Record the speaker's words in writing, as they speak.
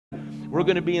We're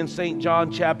going to be in St.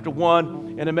 John chapter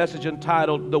 1 in a message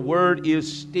entitled, The Word is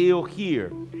Still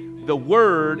Here. The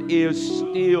Word is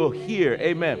still here.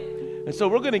 Amen. And so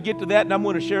we're going to get to that, and I'm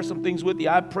going to share some things with you.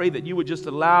 I pray that you would just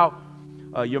allow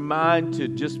your mind to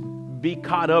just be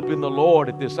caught up in the Lord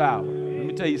at this hour. Let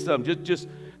me tell you something.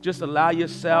 Just allow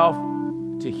yourself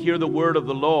to hear the word of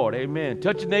the Lord. Amen.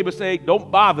 Touch your neighbor, say,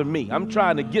 don't bother me. I'm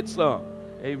trying to get some.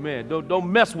 Amen. Don't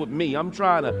mess with me. I'm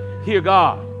trying to hear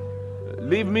God.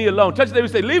 Leave me alone. Touch your neighbor,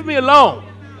 say, leave me alone.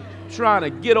 I'm trying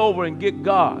to get over and get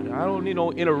God. I don't need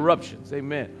no interruptions.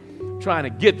 Amen. I'm trying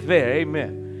to get there.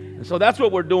 Amen. And so that's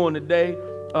what we're doing today.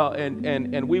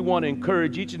 And we want to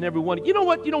encourage each and every one. You know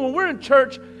what? When we're in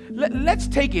church, let's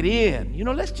take it in.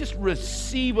 Let's just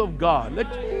receive of God.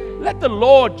 Let the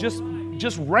Lord just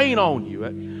rain on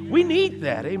you. We need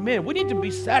that. Amen. We need to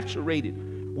be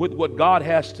saturated with what God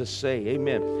has to say.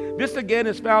 Amen. This again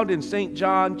is found in St.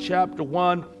 John chapter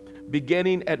 1,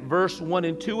 beginning at verse 1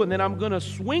 and 2. And then I'm going to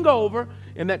swing over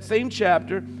in that same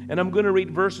chapter, and I'm going to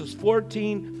read verses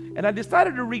 14. And I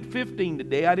decided to read 15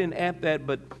 today. I didn't add that,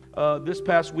 but this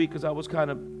past week, as I was kind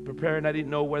of preparing, I didn't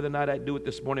know whether or not I'd do it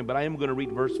this morning, but I am going to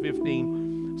read verse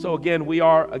 15. So again, we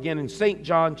are again in St.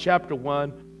 John chapter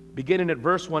 1, beginning at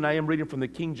verse 1. I am reading from the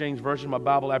King James Version of my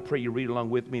Bible. I pray you read along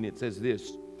with me, and it says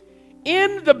this.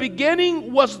 In the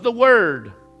beginning was the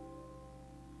Word,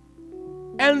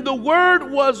 and the Word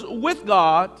was with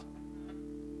God,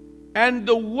 and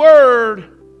the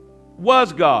Word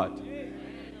was God.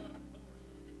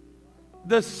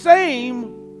 The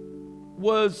same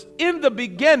was in the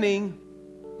beginning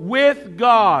with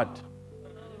God.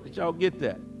 Did y'all get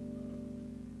that?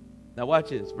 Now watch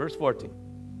this, verse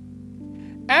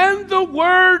 14. And the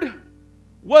Word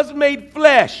was made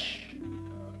flesh.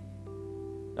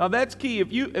 Now that's key.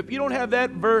 If you don't have that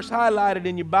verse highlighted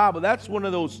in your Bible, that's one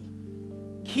of those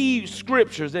key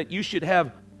scriptures that you should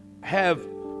have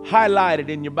highlighted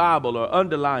in your Bible or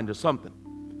underlined or something.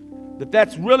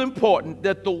 That's real important,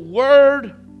 that the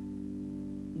Word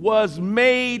was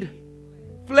made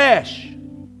flesh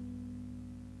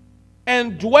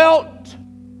and dwelt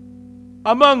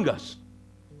among us.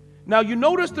 Now you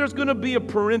notice there's going to be a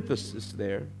parenthesis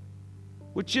there,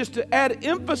 which is to add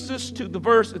emphasis to the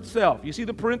verse itself. You see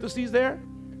the parentheses there?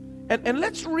 And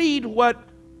let's read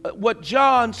what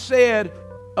John said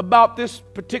about this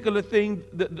particular thing,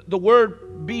 the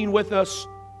Word being with us,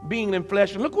 being in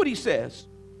flesh. And look what he says.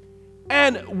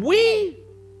 And we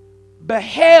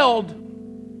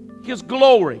beheld His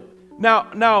glory.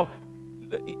 Now,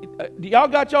 y'all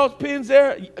got y'all's pens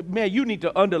there? Man, you need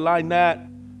to underline that.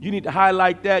 You need to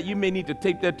highlight that. You may need to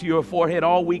tape that to your forehead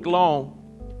all week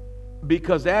long,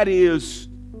 because that is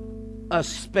a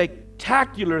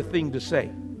spectacular thing to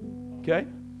say. Okay?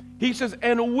 He says,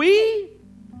 and we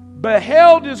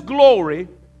beheld His glory.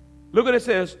 Look what it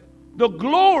says. The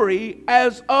glory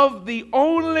as of the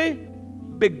only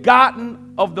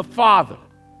begotten of the Father.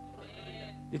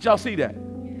 Did y'all see that?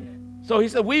 So he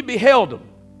said, we beheld Him.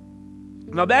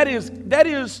 Now that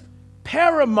is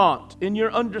paramount in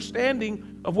your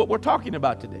understanding of what we're talking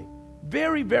about today.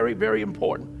 Very, very, very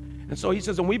important. And so he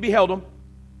says, and we beheld Him,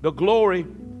 the glory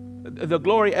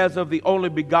as of the only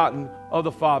begotten of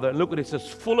the Father. And look what it says,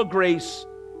 full of grace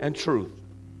and truth.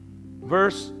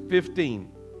 Verse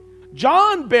 15.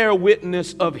 John bare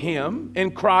witness of Him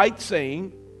and cried,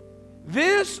 saying,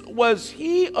 this was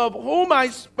He of whom I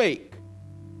spake.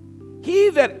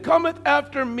 He that cometh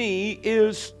after me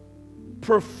is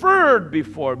preferred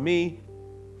before me,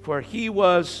 for He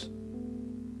was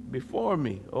before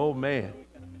me. Oh man,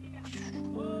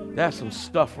 that's some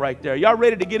stuff right there. Y'all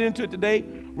ready to get into it today?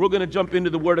 We're going to jump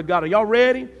into the Word of God. Are y'all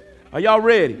ready? Are y'all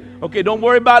ready? Okay, don't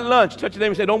worry about lunch. Touch your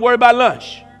neighbor and say, don't worry about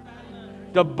lunch.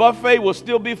 The buffet will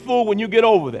still be full when you get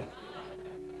over there.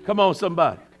 Come on,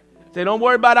 somebody. Say, don't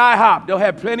worry about IHOP. They'll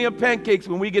have plenty of pancakes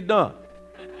when we get done.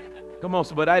 Come on,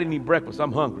 somebody. I didn't eat breakfast.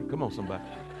 I'm hungry. Come on, somebody.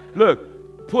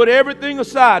 Look, put everything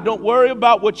aside. Don't worry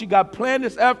about what you got planned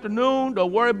this afternoon.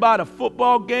 Don't worry about a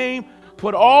football game.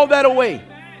 Put all that away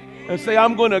and say,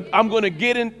 I'm gonna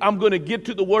get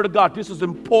to the Word of God. This is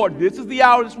important. This is the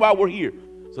hour. This is why we're here.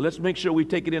 So let's make sure we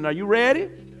take it in. Are you ready?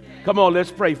 Come on, let's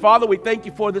pray. Father, we thank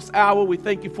You for this hour. We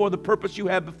thank You for the purpose You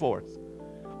have before us.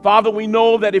 Father, we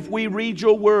know that if we read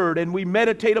Your Word and we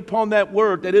meditate upon that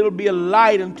Word, that it'll be a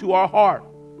light unto our heart.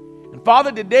 And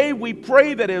Father, today we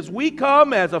pray that as we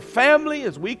come as a family,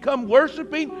 as we come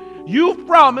worshiping, You've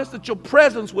promised that Your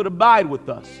presence would abide with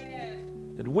us.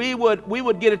 That we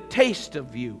would get a taste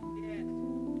of You.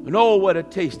 And oh, what a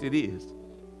taste it is.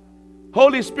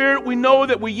 Holy Spirit, we know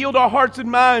that we yield our hearts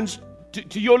and minds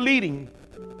to Your leading.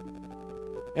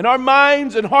 And our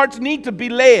minds and hearts need to be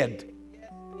led.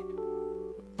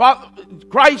 Father,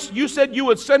 Christ, you said you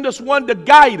would send us one to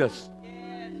guide us.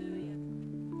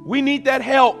 We need that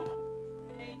help.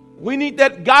 We need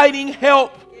that guiding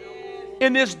help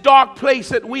in this dark place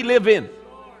that we live in.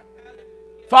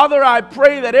 Father, I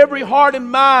pray that every heart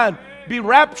and mind be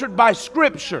raptured by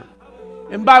Scripture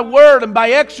and by Word and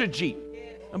by exegete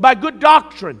and by good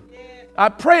doctrine. I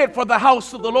pray it for the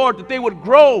house of the Lord, that they would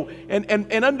grow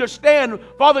and understand,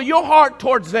 Father, your heart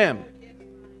towards them.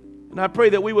 And I pray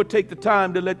that we would take the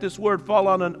time to let this word fall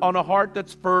on a heart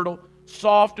that's fertile,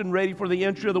 soft, and ready for the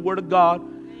entry of the Word of God,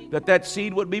 that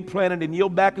seed would be planted and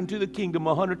yield back into the kingdom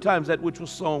 100 times that which was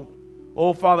sown.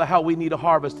 Oh, Father, how we need a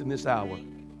harvest in this hour.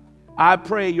 I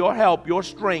pray your help, your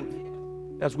strength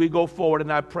as we go forward,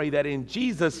 and I pray that in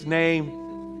Jesus'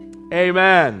 name,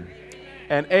 amen.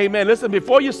 And amen. Listen,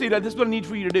 before you see that, this is what I need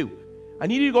for you to do. I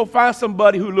need you to go find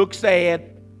somebody who looks sad,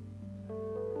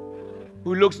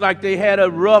 who looks like they had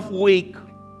a rough week,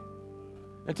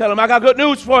 and tell them, I got good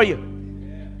news for you.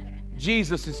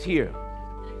 Jesus is here.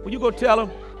 Will you go tell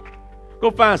them?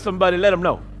 Go find somebody, let them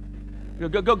know.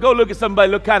 Go look at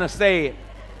somebody, look kind of sad.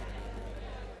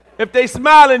 If they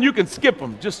smiling, you can skip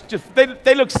them. Just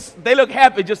they look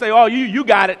happy. Just say, oh, you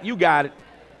got it, you got it.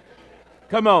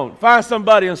 Come on, find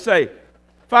somebody and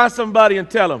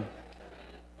tell them.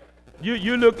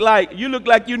 You look like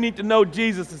you need to know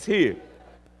Jesus is here.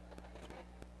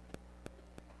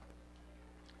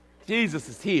 Jesus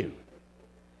is here.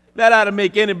 That ought to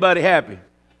make anybody happy.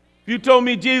 If you told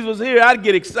me Jesus was here, I'd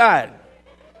get excited.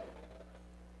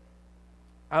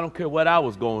 I don't care what I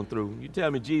was going through. You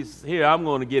tell me Jesus is here, I'm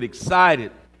going to get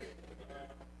excited.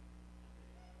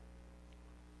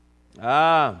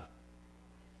 I'm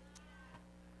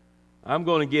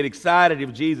going to get excited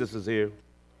if Jesus is here.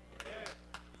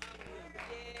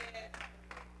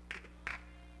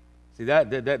 See,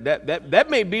 that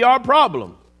may be our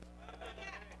problem.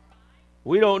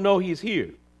 We don't know he's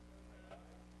here.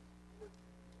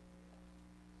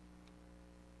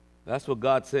 That's what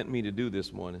God sent me to do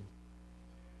this morning.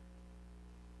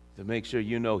 To make sure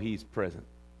you know he's present.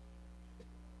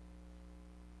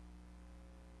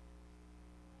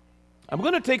 I'm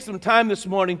going to take some time this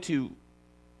morning to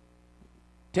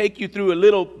take you through a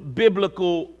little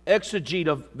biblical exegete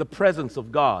of the presence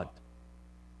of God.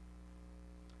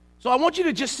 So I want you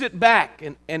to just sit back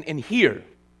and hear.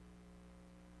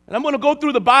 And I'm going to go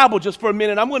through the Bible just for a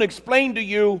minute. I'm going to explain to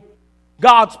you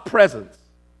God's presence.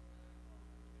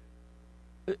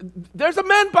 There's a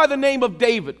man by the name of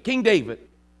David, King David,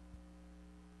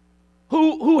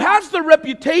 who has the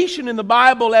reputation in the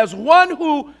Bible as one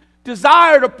who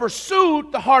desired or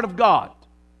pursued the heart of God.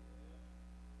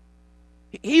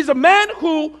 He's a man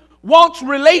who wants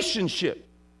relationship,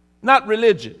 not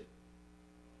religion.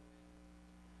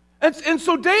 And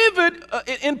so David,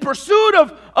 in pursuit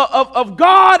of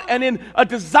God and in a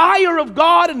desire of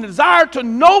God and a desire to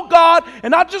know God,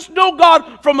 and not just know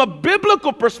God from a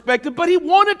biblical perspective, but he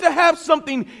wanted to have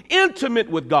something intimate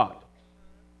with God.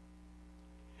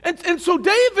 And so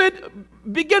David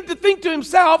began to think to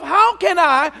himself, how can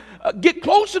I get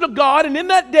closer to God? And in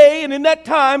that day and in that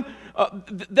time,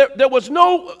 there was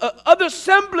no other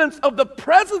semblance of the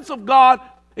presence of God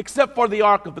except for the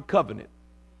Ark of the Covenant.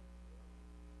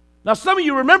 Now, some of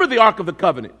you remember the Ark of the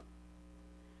Covenant.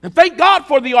 And thank God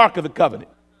for the Ark of the Covenant.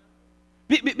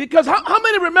 Because how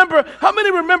many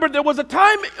remember there was a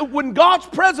time when God's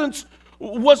presence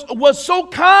was so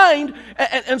kind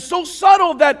and so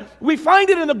subtle that we find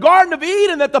it in the Garden of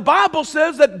Eden, that the Bible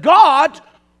says that God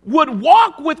would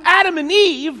walk with Adam and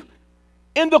Eve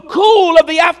in the cool of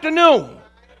the afternoon.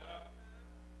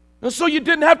 And so you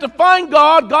didn't have to find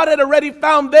God. God had already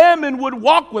found them and would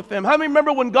walk with them. How many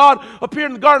remember when God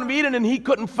appeared in the Garden of Eden and he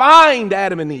couldn't find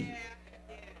Adam and Eve?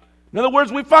 In other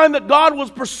words, we find that God was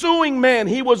pursuing man.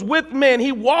 He was with men.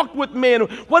 He walked with men.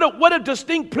 What a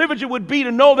distinct privilege it would be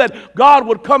to know that God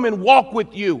would come and walk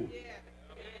with you.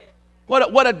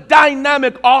 What a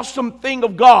dynamic, awesome thing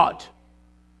of God.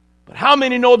 But how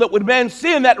many know that when man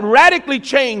sinned, that radically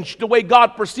changed the way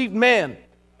God perceived man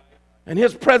and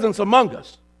his presence among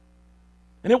us?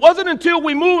 And it wasn't until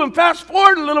we move and fast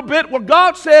forward a little bit where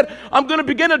God said, I'm going to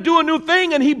begin to do a new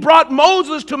thing, and he brought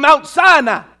Moses to Mount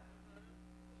Sinai.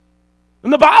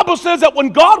 And the Bible says that when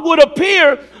God would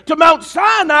appear to Mount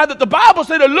Sinai, that the Bible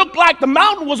said it looked like the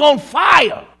mountain was on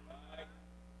fire.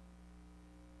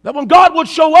 That when God would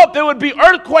show up, there would be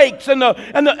earthquakes, and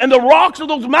the rocks of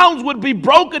those mountains would be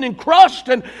broken and crushed,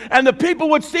 and the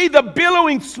people would see the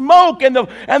billowing smoke and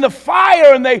the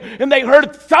fire, and they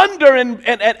heard thunder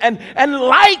and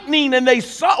lightning, and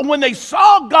when they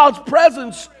saw God's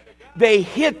presence, they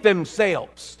hid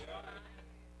themselves.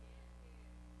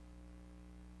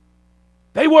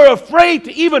 They were afraid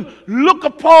to even look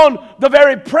upon the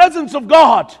very presence of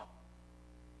God.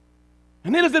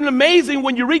 And it isn't amazing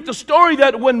when you read the story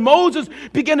that when Moses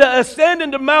began to ascend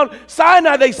into Mount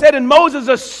Sinai, they said, and Moses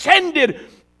ascended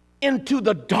into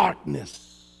the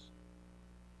darkness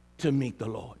to meet the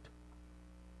Lord.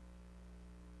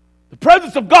 The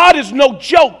presence of God is no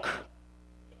joke.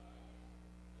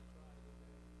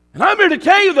 And I'm here to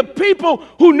tell you, the people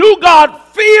who knew God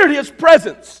feared His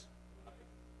presence.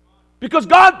 Because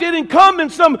God didn't come in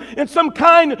some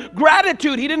kind of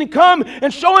gratitude. He didn't come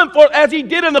and show Him for as He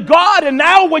did in the God. And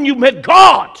now when you met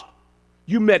God,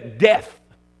 you met death.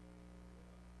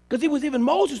 Because it was even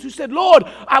Moses who said, Lord,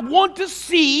 I want to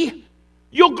see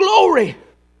your glory.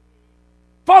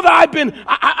 Father,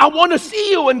 I want to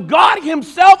see you. And God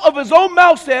Himself of His own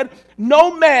mouth said,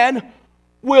 no man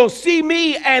will see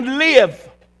me and live.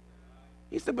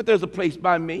 He said, but there's a place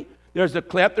by me. There's a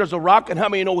cleft, there's a rock, and how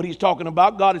many know what He's talking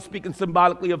about? God is speaking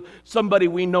symbolically of somebody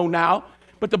we know now.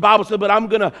 But the Bible said, but I'm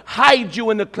going to hide you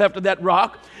in the cleft of that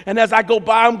rock. And as I go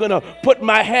by, I'm going to put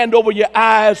my hand over your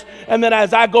eyes. And then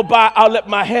as I go by, I'll let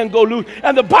my hand go loose.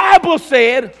 And the Bible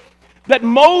said that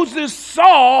Moses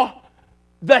saw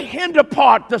the hinder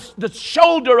part, the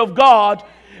shoulder of God,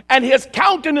 and his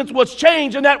countenance was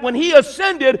changed, and that when he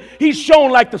ascended, he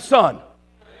shone like the sun.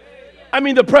 I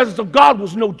mean, the presence of God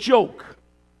was no joke.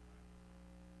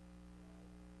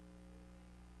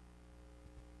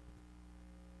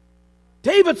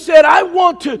 David said, I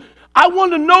want to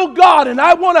know God, and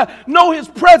I want to know His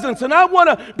presence, and I want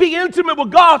to be intimate with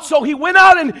God. So he went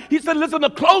out and he said, listen, the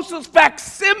closest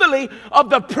facsimile of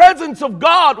the presence of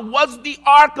God was the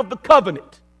Ark of the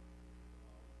Covenant.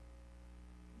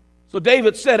 So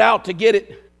David set out to get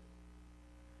it.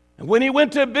 And when he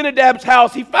went to Abinadab's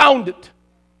house, he found it.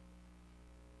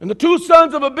 And the two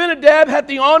sons of Abinadab had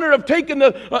the honor of taking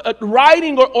the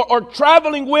riding or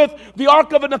traveling with the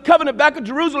Ark of the Covenant back to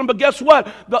Jerusalem. But guess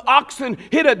what? The oxen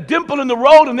hit a dimple in the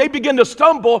road and they began to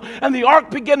stumble. And the ark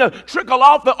began to trickle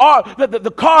off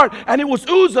the cart. And it was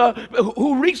Uzzah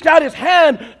who reached out his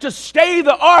hand to stay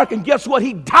the ark. And guess what?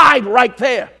 He died right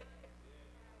there.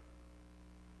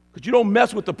 Because you don't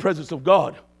mess with the presence of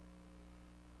God.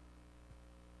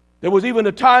 There was even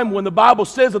a time when the Bible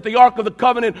says that the Ark of the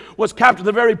Covenant was captured,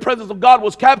 the very presence of God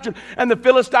was captured, and the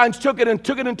Philistines took it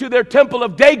into their temple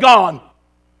of Dagon.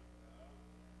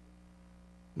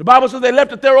 The Bible says they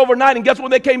left it there overnight, and guess when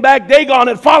they came back? Dagon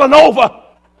had fallen over.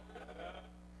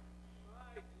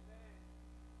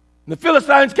 And the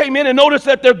Philistines came in and noticed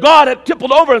that their God had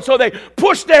tippled over, and so they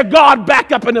pushed their God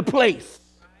back up into place.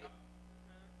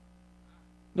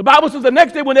 The Bible says the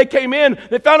next day when they came in,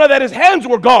 they found out that his hands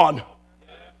were gone.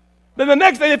 Then the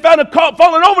next day they found him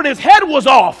falling over and his head was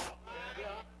off.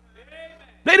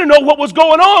 They didn't know what was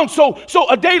going on. So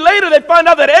a day later they find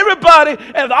out that everybody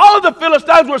and all of the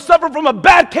Philistines were suffering from a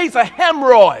bad case of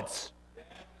hemorrhoids.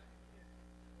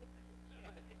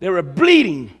 They were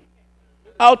bleeding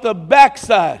out the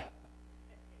backside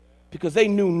because they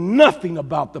knew nothing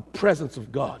about the presence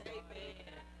of God.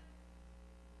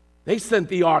 They sent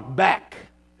the ark back.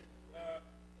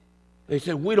 They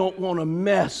said, we don't want to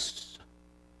mess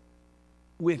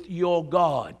with your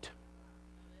God.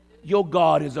 Your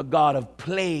God is a God of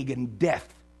plague and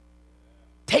death.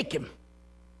 Take him.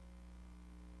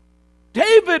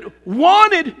 David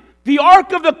wanted the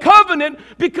Ark of the Covenant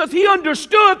because he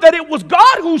understood that it was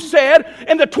God who said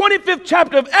in the 25th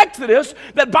chapter of Exodus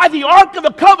that by the Ark of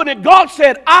the Covenant, God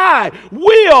said, I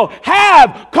will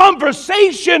have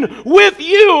conversation with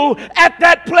you at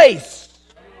that place.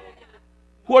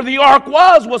 Where the Ark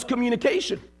was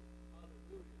communication.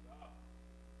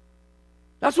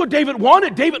 That's what David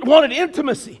wanted. David wanted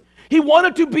intimacy. He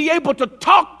wanted to be able to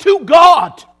talk to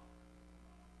God.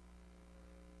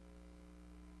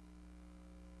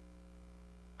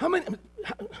 How many?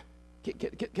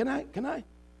 Can I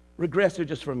regress here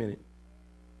just for a minute?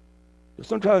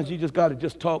 Sometimes you just got to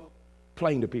just talk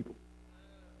plain to people.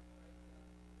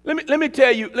 Let me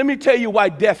tell you why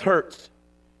death hurts.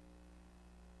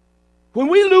 When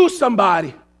we lose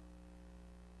somebody,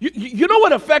 you know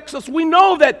what affects us? We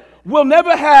know that we'll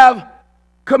never have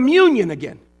communion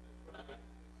again.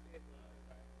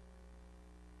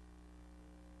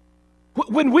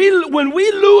 When we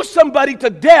lose somebody to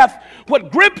death,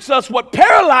 what grips us, what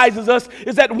paralyzes us,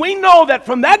 is that we know that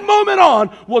from that moment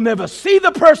on, we'll never see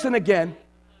the person again,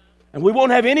 and we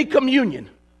won't have any communion.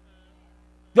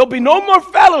 There'll be no more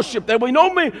fellowship. There'll be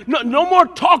no more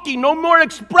talking, no more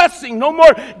expressing, no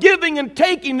more giving and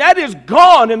taking. That is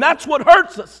gone, and that's what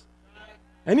hurts us.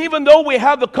 And even though we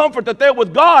have the comfort that they're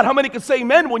with God, how many can say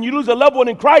amen? When you lose a loved one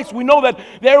in Christ, we know that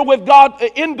they're with God,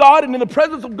 in God and in the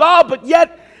presence of God, but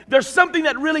yet there's something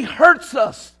that really hurts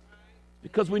us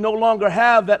because we no longer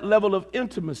have that level of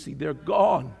intimacy. They're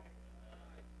gone.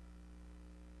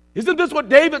 Isn't this what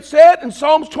David said in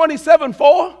Psalms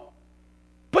 27:4?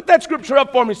 Put that scripture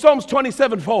up for me, Psalms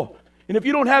 27:4. And if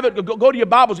you don't have it, go to your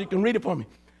Bibles, you can read it for me.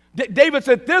 David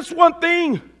said, this one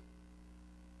thing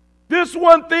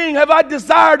have I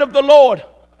desired of the Lord,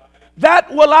 that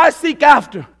will I seek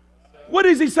after. What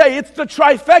does he say? It's the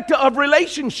trifecta of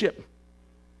relationship.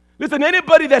 Listen,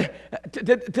 anybody that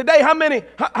today, how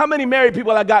many married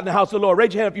people I got in the house of the Lord?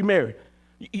 Raise your hand if you're married.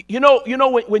 You know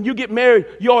when you get married,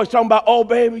 you're always talking about, oh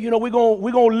baby, we're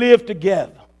gonna live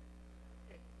together.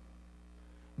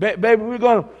 Baby,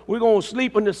 we're gonna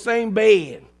sleep in the same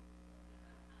bed.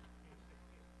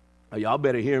 Oh, y'all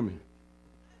better hear me.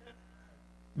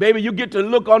 Baby, you get to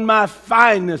look on my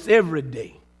fineness every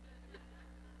day.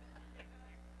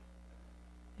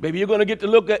 Baby, you're going to get to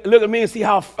look at me and see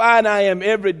how fine I am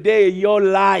every day of your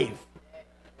life.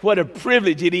 What a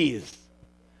privilege it is.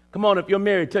 Come on, if you're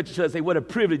married, touch each other and say, what a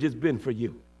privilege it's been for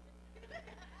you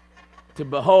to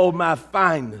behold my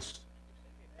fineness.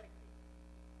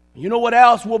 You know what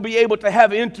else? We'll be able to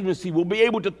have intimacy. We'll be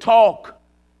able to talk,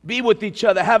 be with each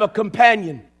other, have a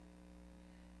companion.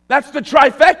 That's the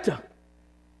trifecta.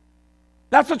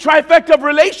 That's the trifecta of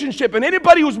relationship. And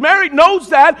anybody who's married knows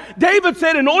that. David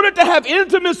said, in order to have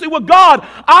intimacy with God,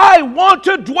 I want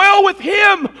to dwell with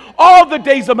Him all the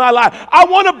days of my life. I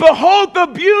want to behold the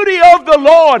beauty of the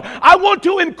Lord. I want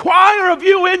to inquire of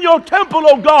you in your temple,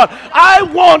 O God. I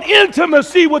want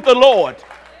intimacy with the Lord.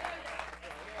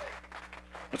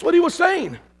 That's what he was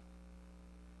saying.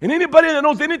 And anybody that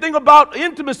knows anything about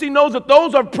intimacy knows that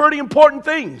those are pretty important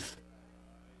things.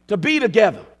 To be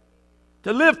together,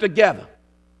 to live together,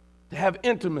 to have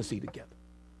intimacy together.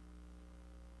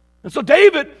 And so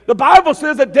David, the Bible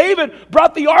says that David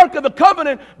brought the Ark of the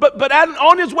Covenant, but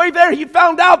on his way there, he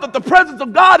found out that the presence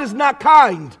of God is not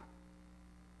kind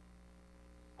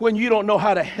when you don't know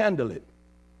how to handle it.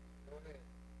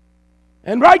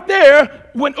 And right there,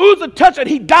 when Uzzah touched it,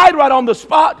 he died right on the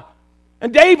spot.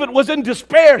 And David was in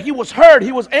despair. He was hurt.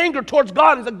 He was angry towards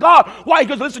God. He said, God, why? He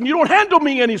goes, listen, you don't handle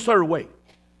me any certain way.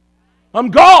 I'm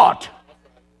God.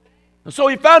 And so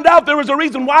he found out there was a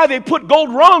reason why they put gold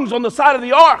rungs on the side of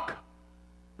the ark.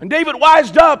 And David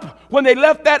wised up when they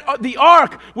left the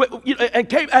ark and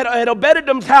came at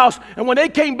Obed-Edom's house. And when they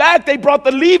came back, they brought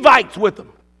the Levites with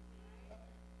them.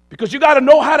 Because you got to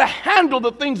know how to handle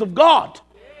the things of God.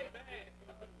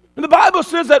 And the Bible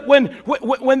says that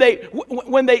when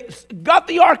they got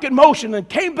the ark in motion and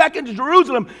came back into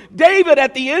Jerusalem, David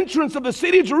at the entrance of the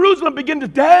city of Jerusalem began to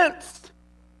dance.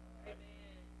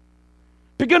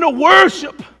 Began to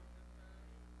worship.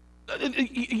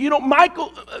 You know,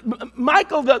 Michal,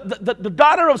 the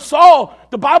daughter of Saul,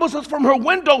 the Bible says from her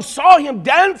window saw him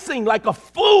dancing like a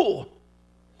fool.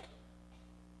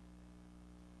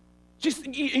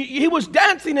 He was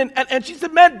dancing, and she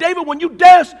said, man, David, when you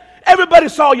dance, everybody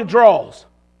saw your draws.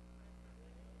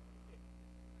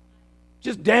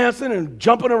 Just dancing and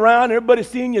jumping around, everybody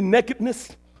seeing your nakedness.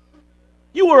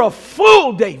 You were a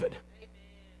fool, David.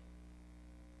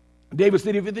 David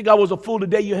said, if you think I was a fool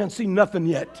today, you haven't seen nothing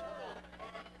yet.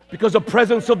 Because the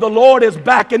presence of the Lord is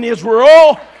back in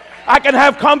Israel. I can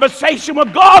have conversation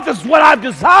with God. This is what I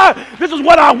desire. This is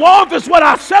what I want. This is what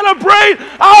I celebrate.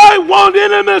 I want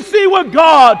intimacy with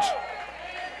God.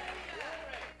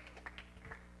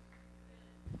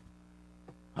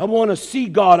 I want to see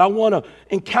God. I want to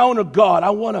encounter God.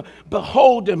 I want to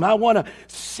behold Him. I want to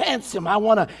sense Him. I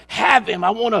want to have Him.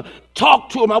 I want to talk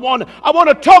to Him. I want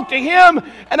to talk to Him,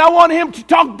 and I want Him to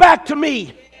talk back to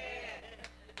me.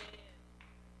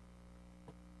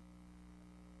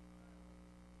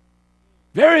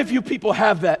 Very few people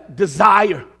have that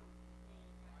desire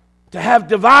to have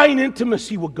divine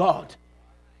intimacy with God.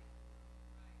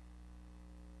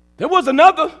 There was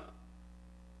another.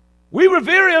 We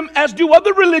revere him, as do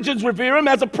other religions revere him,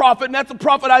 as a prophet, and that's the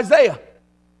prophet Isaiah.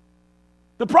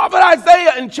 The prophet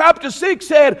Isaiah in chapter 6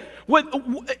 said,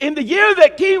 in the year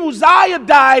that King Uzziah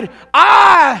died,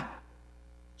 I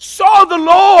saw the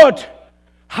Lord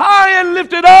high and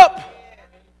lifted up,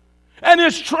 and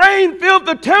His train filled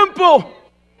the temple.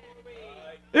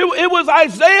 It was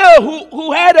Isaiah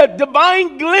who had a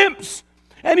divine glimpse,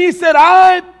 and he said,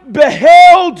 I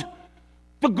beheld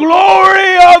the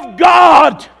glory of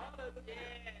God.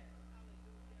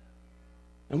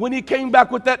 And when he came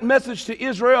back with that message to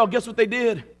Israel, guess what they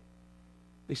did?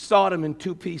 They sawed him in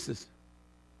two pieces.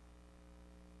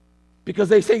 Because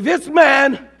they say, this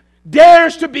man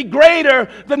dares to be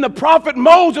greater than the prophet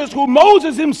Moses, who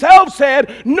Moses himself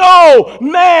said, no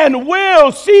man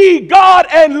will see God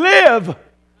and live.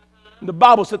 And the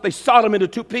Bible said they sawed him into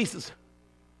two pieces.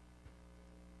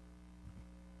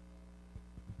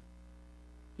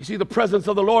 You see, the presence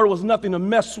of the Lord was nothing to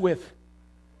mess with.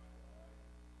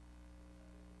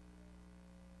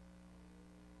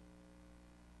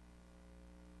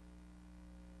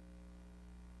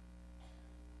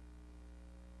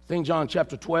 St. John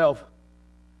chapter 12.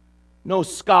 No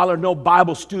scholar, no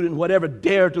Bible student would ever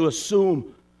dare to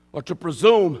assume or to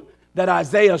presume that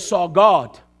Isaiah saw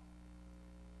God.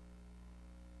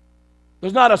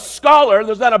 There's not a scholar,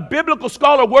 there's not a biblical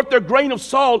scholar worth their grain of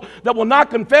salt that will not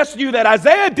confess to you that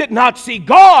Isaiah did not see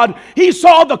God. He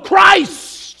saw the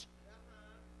Christ.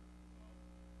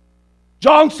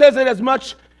 John says it as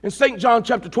much in St. John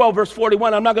chapter 12, verse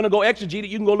 41. I'm not going to go exegete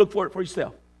it. You can go look for it for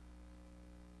yourself.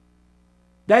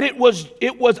 That it was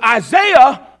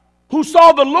Isaiah who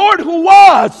saw the Lord who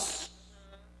was.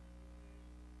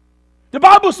 The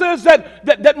Bible says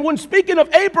that when speaking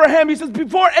of Abraham, he says,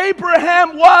 before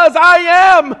Abraham was, I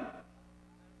am.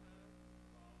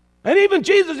 And even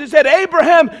Jesus, he said,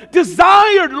 Abraham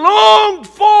desired, longed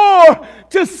for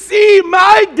to see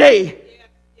my day.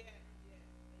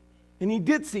 And he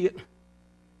did see it.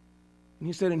 And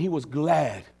he said, and he was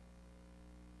glad.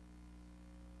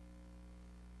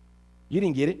 You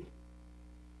didn't get it.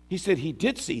 He said he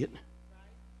did see it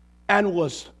and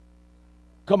was,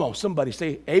 come on, somebody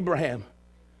say, Abraham,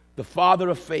 the father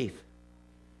of faith,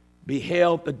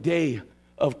 beheld the day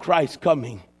of Christ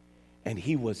coming, and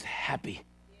he was happy.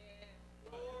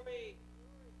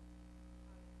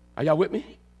 Are y'all with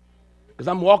me? Because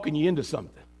I'm walking you into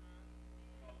something.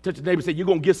 Touch the neighbor and say, you're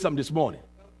going to get something this morning.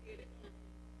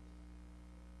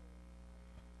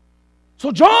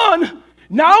 So John,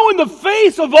 now in the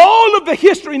face of all of the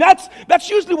history, and that's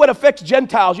usually what affects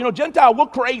Gentiles. You know, Gentiles, we're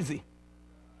crazy.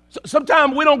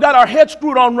 Sometimes we don't got our head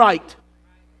screwed on right.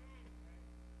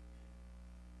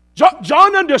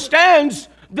 John understands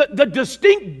the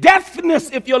distinct deafness,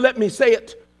 if you'll let me say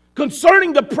it,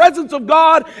 concerning the presence of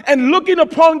God and looking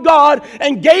upon God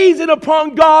and gazing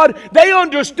upon God. They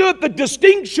understood the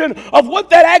distinction of what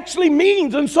that actually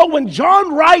means. And so when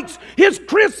John writes his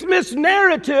Christmas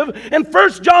narrative in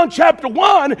 1 John chapter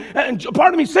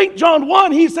 1, St. John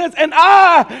 1, he says, and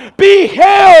I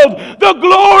beheld the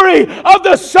glory of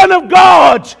the Son of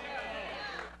God.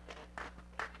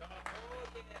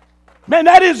 Man,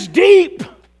 that is deep.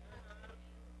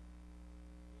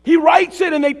 He writes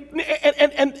it and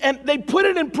they put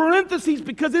it in parentheses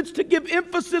because it's to give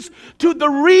emphasis to the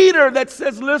reader that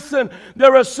says, listen,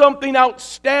 there is something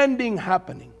outstanding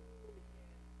happening.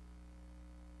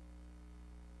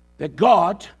 That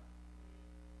God,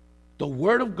 the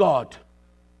Word of God,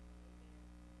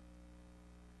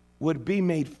 would be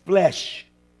made flesh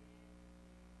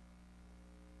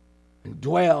and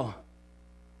dwell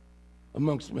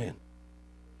amongst men.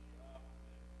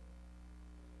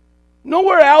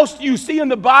 Nowhere else do you see in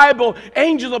the Bible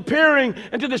angels appearing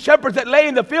unto the shepherds that lay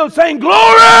in the field saying,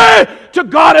 glory to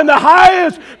God in the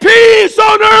highest, peace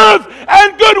on earth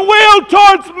and goodwill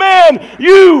towards men.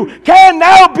 You can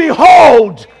now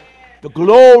behold the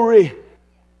glory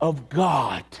of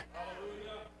God.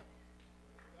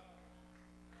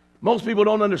 Most people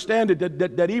don't understand it,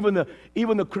 that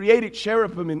even the created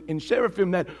cherubim and seraphim,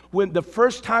 that when the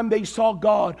first time they saw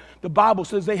God, the Bible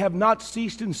says they have not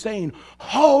ceased in saying,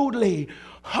 holy,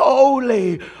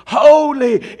 holy,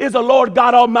 holy is the Lord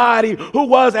God Almighty, who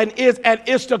was and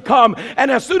is to come. And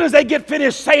as soon as they get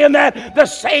finished saying that, the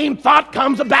same thought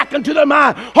comes back into their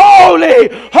mind. Holy,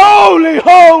 holy,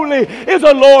 holy is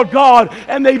the Lord God.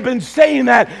 And they've been saying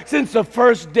that since the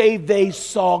first day they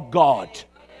saw God.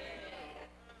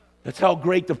 That's how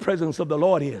great the presence of the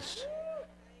Lord is.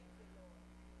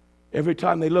 Every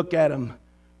time they look at him,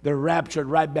 they're raptured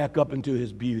right back up into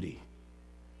his beauty.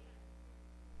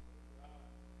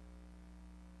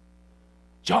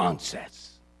 John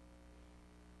says,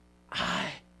 I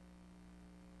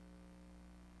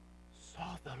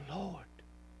saw the Lord.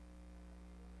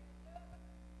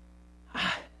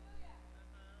 I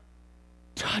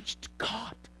touched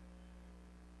God.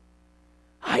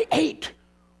 I ate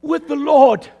with the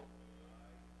Lord.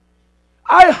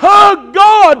 I hugged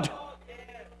God.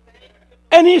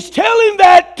 And he's telling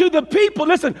that to the people.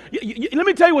 Listen, let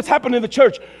me tell you what's happened in the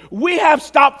church. We have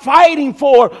stopped fighting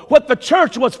for what the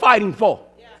church was fighting for.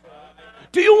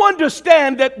 Do you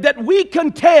understand that we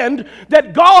contend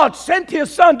that God sent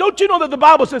his son? Don't you know that the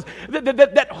Bible says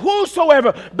that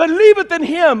whosoever believeth in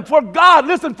him, for God,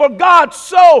 listen, for God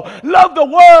so loved the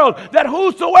world that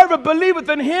whosoever believeth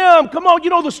in him, come on, you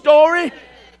know the story.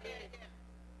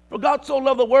 For God so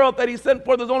loved the world that he sent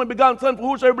forth his only begotten Son, for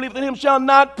whosoever believeth in him shall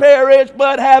not perish,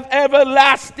 but have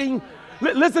everlasting.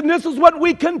 Listen, this is what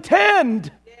we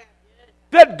contend.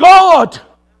 that God,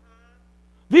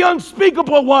 the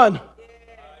unspeakable one,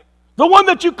 the one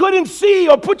that you couldn't see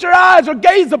or put your eyes or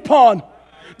gaze upon,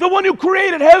 the one who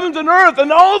created heavens and earth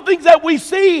and all things that we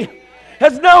see,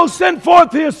 has now sent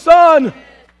forth his Son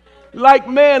like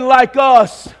man, like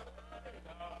us.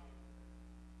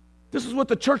 This is what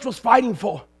the church was fighting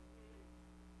for.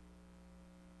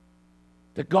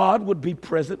 That God would be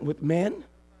present with men.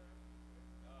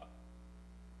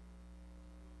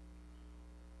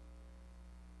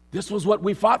 This was what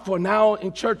we fought for. Now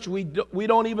in church we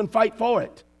don't even fight for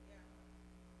it.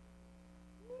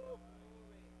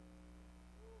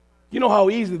 You know how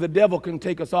easy the devil can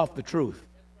take us off the truth.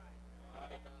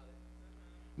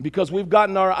 Because we've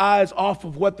gotten our eyes off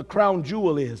of what the crown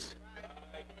jewel is.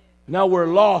 Now we're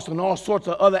lost in all sorts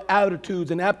of other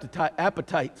attitudes and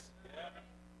appetites.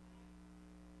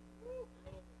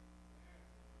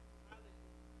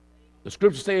 The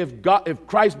scriptures say if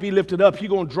Christ be lifted up, he's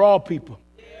going to draw people.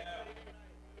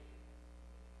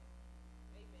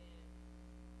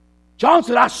 John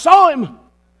said, I saw him.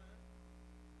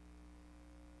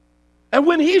 And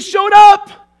when he showed up,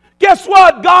 guess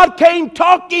what? God came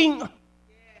talking.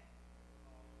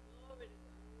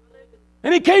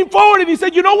 And he came forward and he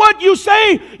said, you know what? You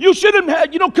say you shouldn't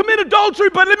commit adultery,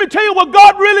 but let me tell you what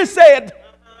God really said.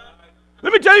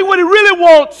 Let me tell you what he really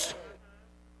wants.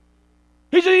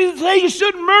 He said, you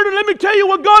shouldn't murder. Let me tell you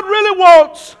what God really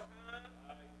wants.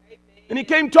 And he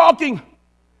came talking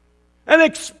and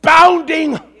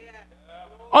expounding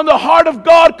on the heart of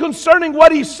God concerning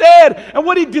what he said and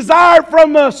what he desired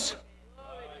from us.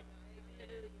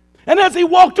 And as he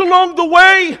walked along the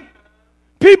way,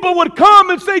 people would come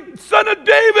and say, Son of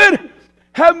David,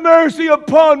 have mercy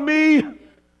upon me,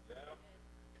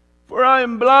 for I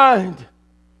am blind,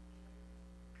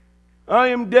 I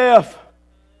am deaf,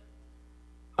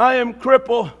 I am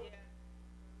crippled,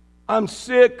 I'm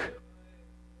sick.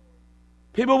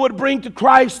 People would bring to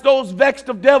Christ those vexed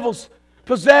of devils,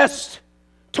 possessed,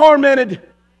 tormented.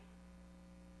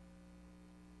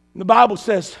 And the Bible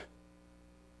says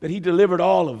that he delivered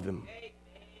all of them.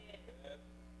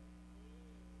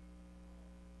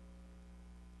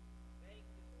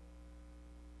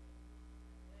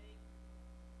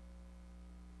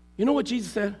 You know what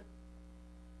Jesus said?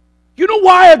 You know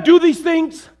why I do these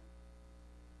things?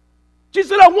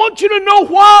 Jesus said, I want you to know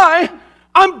why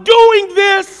I'm doing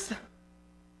this.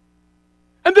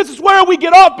 And this is where we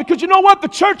get off, because you know what? The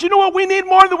church, you know what we need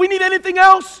more than we need anything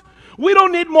else? We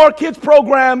don't need more kids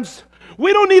programs.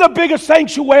 We don't need a bigger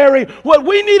sanctuary. What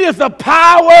we need is the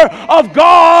power of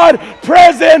God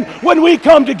present when we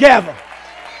come together.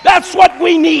 That's what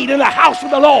we need in the house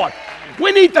of the Lord.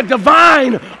 We need the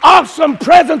divine, awesome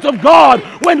presence of God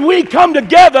when we come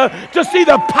together to see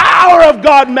the power of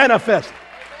God manifest.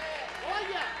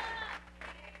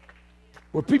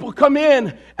 Where people come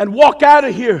in and walk out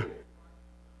of here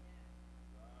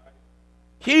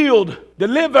healed,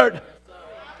 delivered,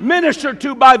 ministered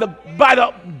to by the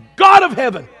God of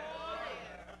heaven.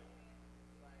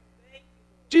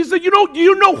 Jesus said, do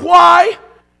you know why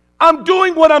I'm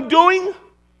doing what I'm doing?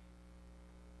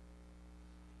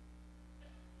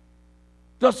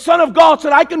 The Son of God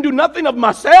said, I can do nothing of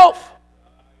myself.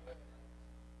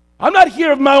 I'm not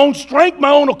here of my own strength,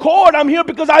 my own accord. I'm here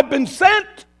because I've been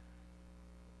sent.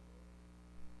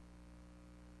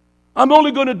 I'm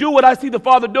only going to do what I see the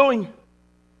Father doing.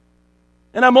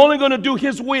 And I'm only going to do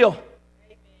his will.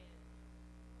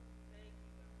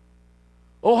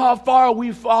 Oh, how far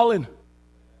we've fallen.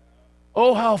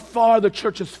 Oh, how far the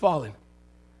church has fallen.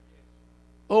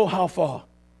 Oh, how far.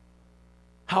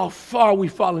 How far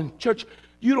we've fallen. Church,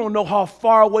 you don't know how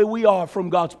far away we are from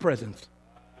God's presence.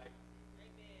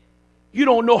 You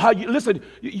don't know how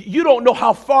you don't know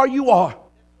how far you are.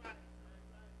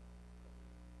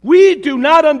 We do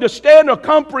not understand or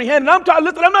comprehend. And I'm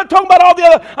not talking about all the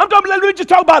other. Let me just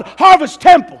talk about Harvest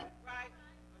Temple.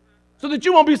 So that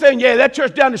you won't be saying, yeah, that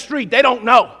church down the street, they don't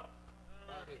know.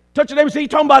 Touch your neighbor and say, he's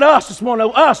talking about us this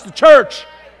morning, us, the church.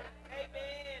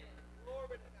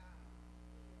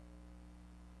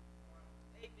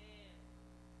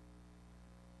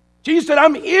 Jesus said,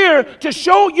 I'm here to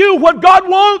show you what God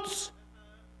wants.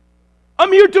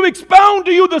 I'm here to expound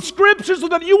to you the scriptures so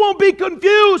that you won't be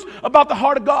confused about the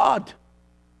heart of God.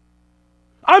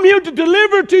 I'm here to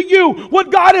deliver to you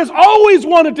what God has always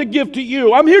wanted to give to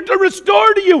you. I'm here to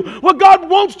restore to you what God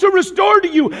wants to restore to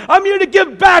you. I'm here to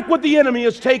give back what the enemy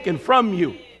has taken from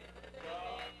you.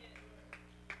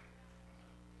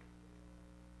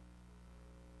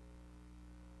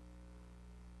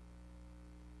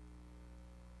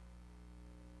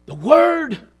 The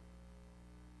Word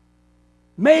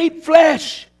made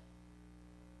flesh.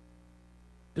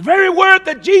 The very word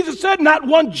that Jesus said, not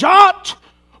one jot,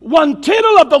 one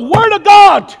tittle of the word of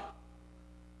God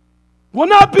will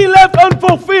not be left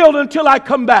unfulfilled until I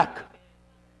come back.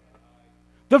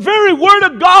 The very word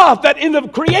of God that in the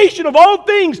creation of all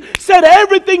things set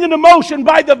everything into motion,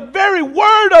 by the very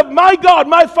word of my God,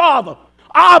 my Father,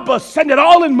 Abba, send it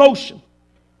all in motion.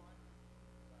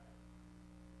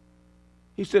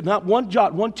 He said, not one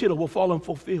jot, one tittle will fall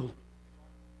unfulfilled.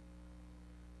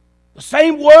 The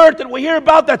same word that we hear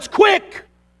about that's quick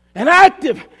and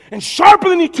active and sharper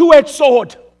than a two-edged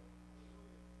sword.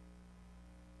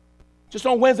 Just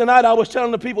on Wednesday night, I was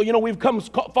telling the people, we've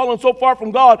fallen so far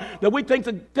from God that we think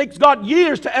it takes God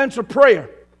years to answer prayer.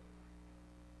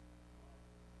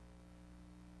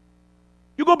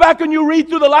 You go back and you read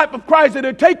through the life of Christ, did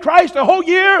it take Christ a whole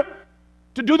year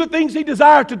to do the things he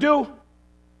desired to do?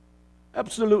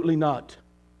 Absolutely not.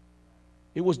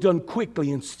 It was done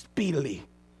quickly and speedily.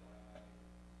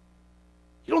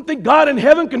 You don't think God in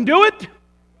heaven can do it?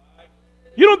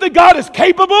 You don't think God is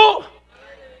capable?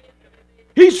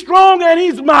 He's strong and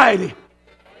he's mighty.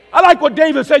 I like what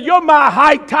David said, you're my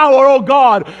high tower, oh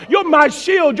God. You're my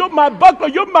shield, you're my buckler,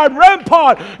 you're my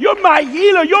rampart, you're my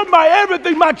healer, you're my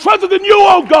everything. My trust is in you,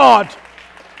 oh God.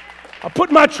 I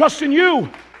put my trust in you.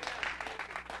 It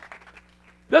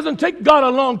doesn't take God a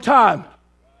long time.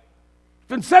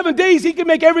 If in 7 days he can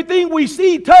make everything we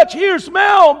see, touch, hear,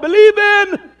 smell, believe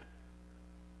in,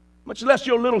 much less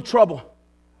your little trouble.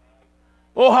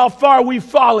 Oh, how far we've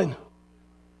fallen.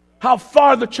 How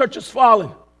far the church has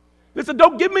fallen. Listen,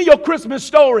 don't give me your Christmas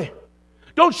story.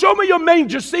 Don't show me your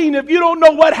manger scene if you don't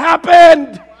know what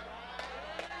happened.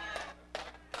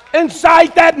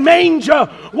 Inside that manger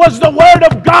was the Word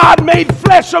of God made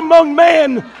flesh among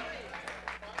men.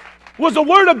 Was the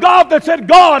Word of God that said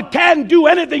God can do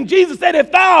anything. Jesus said,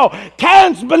 if thou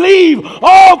canst believe,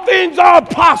 all things are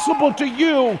possible to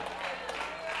you.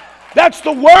 That's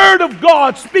the Word of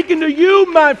God speaking to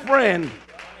you, my friend.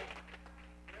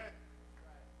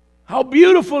 How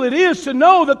beautiful it is to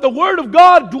know that the Word of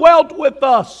God dwelt with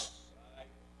us.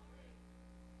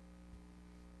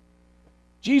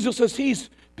 Jesus, as he's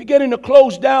beginning to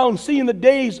close down, seeing the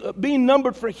days being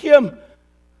numbered for him,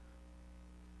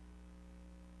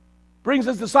 brings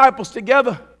his disciples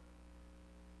together.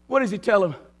 What does he tell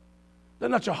them?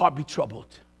 Let not your heart be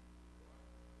troubled.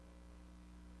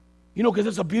 Because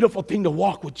it's a beautiful thing to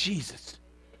walk with Jesus.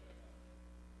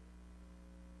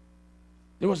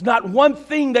 There was not one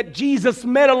thing that Jesus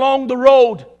met along the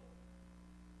road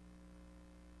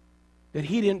that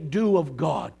he didn't do of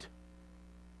God.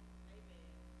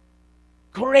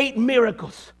 Great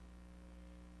miracles.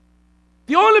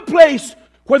 The only place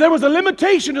where there was a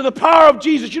limitation to the power of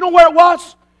Jesus, you know where it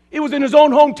was? It was in his own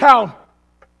hometown.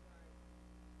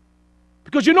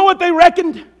 Because you know what they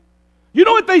reckoned? You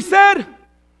know what they said?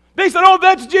 They said, oh,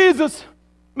 that's Jesus.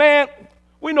 Man,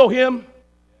 we know him.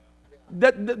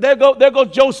 There goes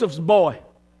Joseph's boy.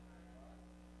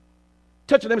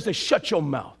 Touch them and say, shut your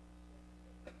mouth.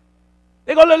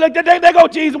 They go, look, there go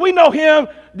Jesus. We know him.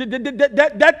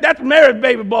 That's Mary's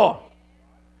baby boy.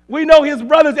 We know his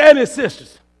brothers and his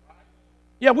sisters.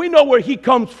 Yeah, we know where he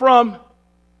comes from.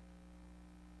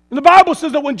 And the Bible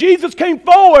says that when Jesus came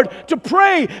forward to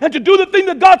pray and to do the thing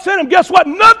that God sent him, guess what?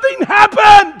 Nothing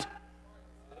happened.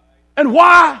 And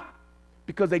why?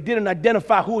 Because they didn't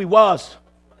identify who he was.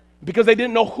 Because they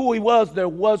didn't know who he was, there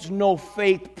was no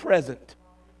faith present.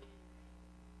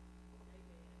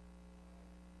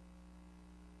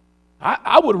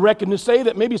 I would reckon to say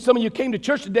that maybe some of you came to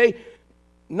church today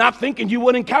not thinking you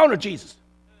would encounter Jesus.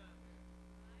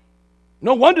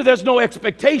 No wonder there's no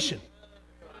expectation.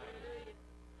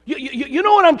 You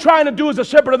know what I'm trying to do as a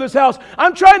shepherd of this house?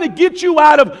 I'm trying to get you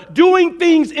out of doing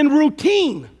things in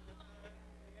routine.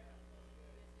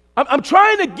 I'm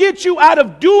trying to get you out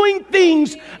of doing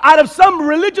things out of some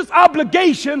religious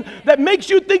obligation that makes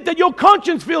you think that your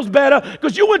conscience feels better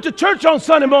because you went to church on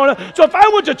Sunday morning. So if I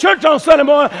went to church on Sunday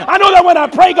morning, I know that when I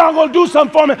pray, God's going to do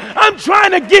something for me. I'm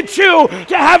trying to get you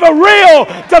to have a real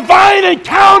divine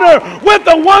encounter with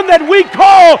the one that we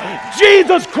call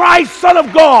Jesus Christ, Son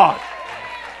of God.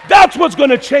 That's what's going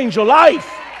to change your life.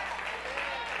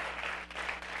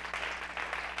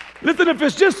 Listen, if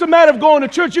it's just a matter of going to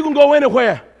church, you can go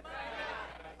anywhere.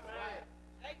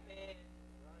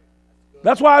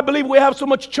 That's why I believe we have so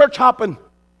much church hopping.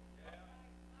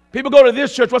 People go to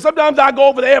this church. Well, sometimes I go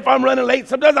over there if I'm running late.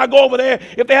 Sometimes I go over there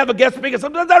if they have a guest speaker.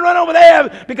 Sometimes I run over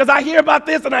there because I hear about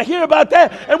this and I hear about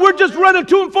that. And we're just running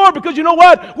to and fro because you know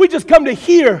what? We just come to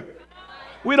hear.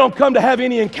 We don't come to have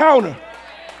any encounter.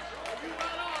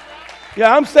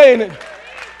 Yeah, I'm saying it.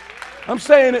 I'm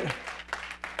saying it.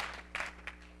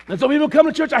 And so people come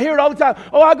to church, I hear it all the time.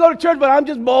 Oh, I go to church, but I'm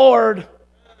just bored.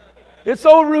 It's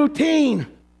so routine.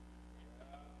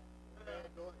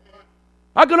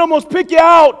 I can almost pick you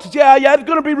out. Yeah, it's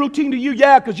going to be routine to you.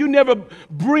 Yeah, because you never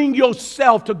bring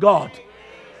yourself to God.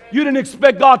 You didn't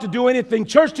expect God to do anything.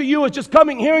 Church to you is just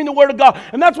coming, hearing the word of God.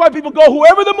 And that's why people go,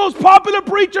 whoever the most popular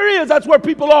preacher is, that's where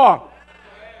people are.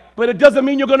 But it doesn't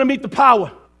mean you're going to meet the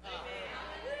power.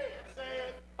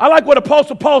 I like what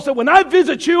Apostle Paul said, when I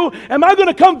visit you, am I going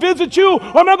to come visit you,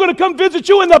 or am I going to come visit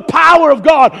you in the power of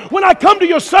God? When I come to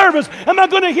your service, am I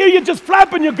going to hear you just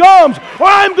flapping your gums, or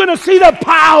I'm going to see the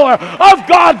power of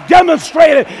God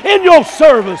demonstrated in your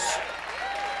service?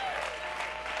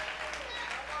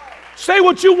 Say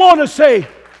what you want to say.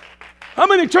 How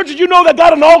many churches you know that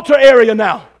got an altar area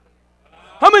now?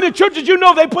 How many churches you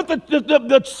know they put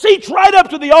the seats right up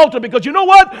to the altar? Because you know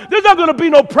what? There's not going to be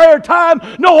no prayer time,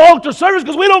 no altar service,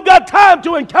 because we don't got time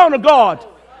to encounter God.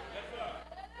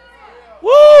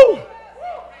 Woo!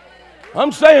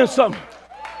 I'm saying something.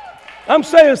 I'm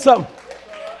saying something.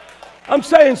 I'm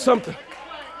saying something.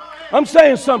 I'm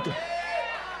saying something.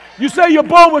 You say you're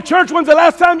bored with church. When's the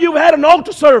last time you had an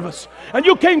altar service and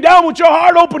you came down with your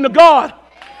heart open to God?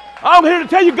 I'm here to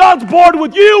tell you God's bored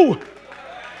with you.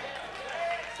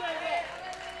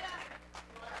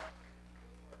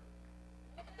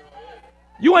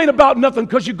 You ain't about nothing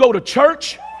because you go to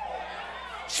church.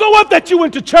 So what that you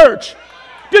went to church?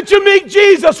 Did you meet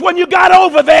Jesus when you got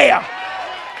over there?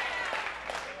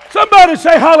 Somebody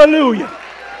say hallelujah.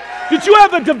 Did you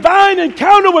have a divine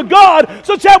encounter with God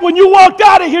such that when you walked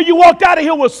out of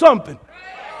here with something?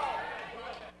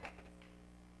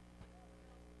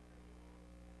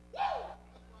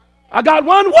 I got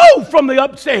one woo from the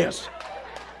upstairs.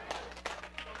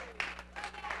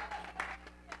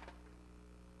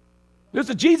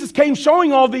 Listen, Jesus came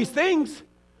showing all these things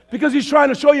because he's trying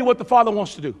to show you what the Father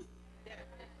wants to do.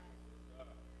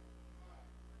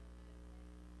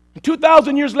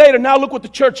 2,000 years later, now look what the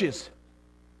church is.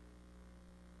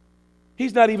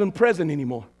 He's not even present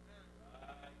anymore.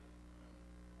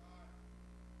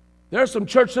 There are some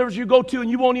church services you go to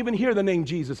and you won't even hear the name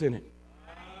Jesus in it.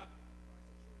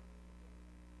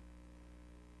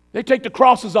 They take the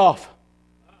crosses off.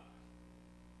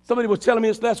 Somebody was telling me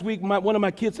this last week. One of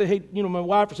my kids said, hey, my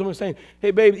wife or someone was saying,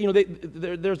 hey, babe,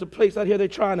 there's a place out here they're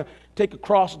trying to take a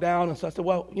cross down. And so I said,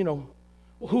 well,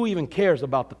 who even cares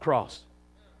about the cross?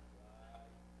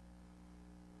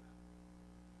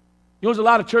 There's a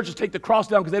lot of churches take the cross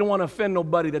down because they don't want to offend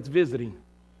nobody that's visiting.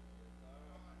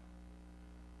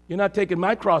 You're not taking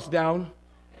my cross down.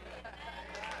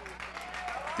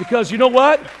 Because you know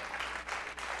what?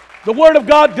 The Word of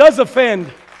God does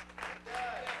offend.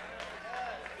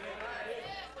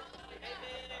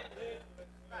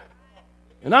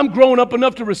 And I'm grown up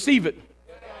enough to receive it.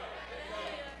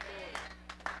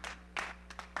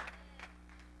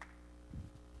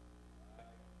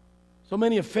 So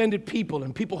many offended people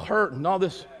and people hurt and all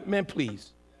this. Man,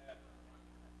 please.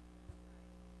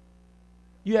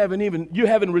 You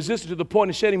haven't resisted to the point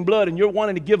of shedding blood and you're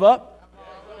wanting to give up?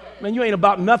 Man, you ain't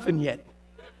about nothing yet.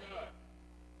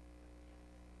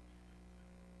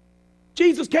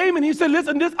 Jesus came and he said,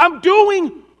 listen, I'm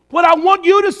doing what I want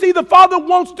you to see the Father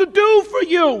wants to do for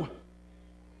you.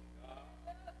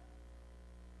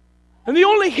 And the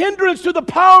only hindrance to the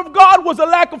power of God was a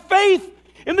lack of faith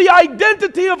in the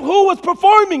identity of who was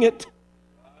performing it.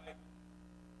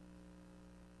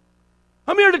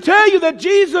 I'm here to tell you that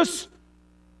Jesus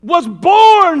was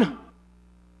born.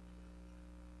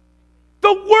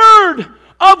 The Word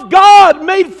of God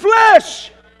made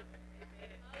flesh.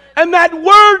 And that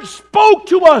Word spoke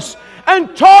to us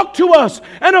and talked to us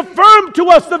and affirmed to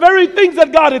us the very things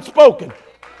that God had spoken.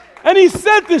 And He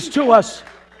said this to us.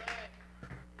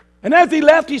 And as He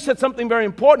left, He said something very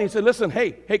important. He said, listen,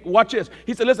 hey, watch this.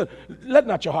 He said, listen, let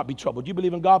not your heart be troubled. You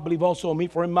believe in God, believe also in me.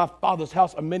 For in my Father's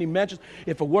house are many mansions.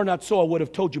 If it were not so, I would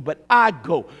have told you. But I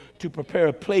go to prepare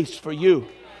a place for you,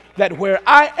 that where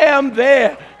I am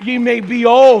there, ye may be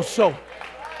also.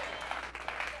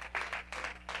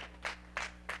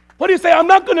 What do you say? I'm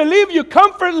not going to leave you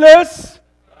comfortless.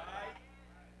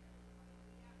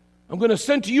 I'm going to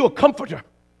send to you a comforter.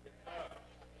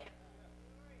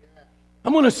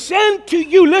 I'm going to send to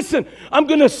you, listen, I'm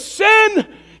going to send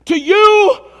to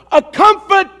you a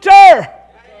comforter.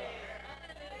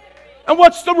 And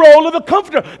what's the role of the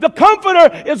comforter? The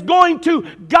comforter is going to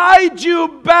guide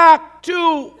you back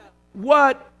to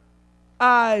what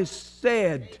I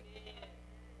said.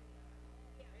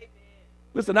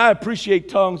 Listen, I appreciate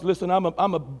tongues. Listen, I'm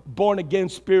a born-again,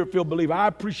 spirit-filled believer. I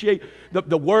appreciate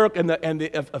the work and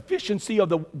the efficiency of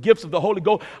the gifts of the Holy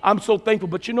Ghost. I'm so thankful.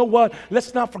 But you know what?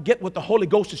 Let's not forget what the Holy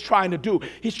Ghost is trying to do.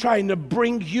 He's trying to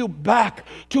bring you back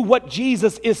to what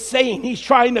Jesus is saying. He's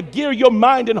trying to gear your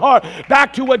mind and heart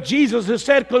back to what Jesus has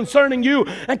said concerning you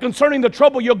and concerning the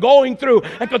trouble you're going through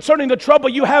and concerning the trouble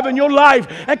you have in your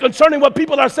life and concerning what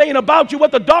people are saying about you,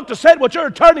 what the doctor said, what your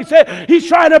attorney said. He's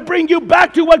trying to bring you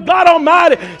back to what God Almighty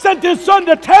sent His Son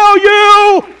to tell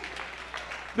you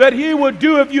that He would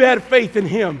do if you had faith in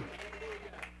Him.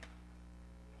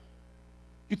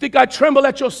 You think I tremble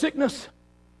at your sickness?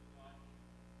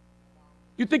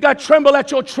 You think I tremble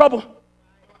at your trouble?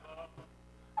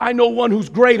 I know one who's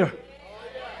greater.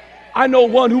 I know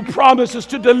one who promises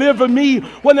to deliver me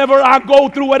whenever I go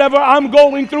through whatever I'm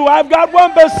going through. I've got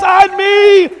one beside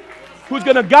me who's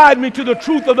going to guide me to the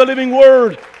truth of the living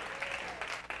Word.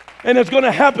 And it's going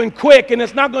to happen quick, and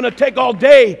it's not going to take all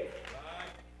day.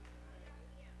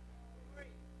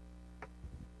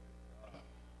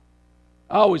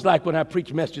 I always like when I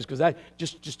preach messages because I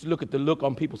just to look at the look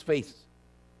on people's faces.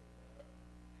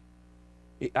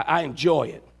 I enjoy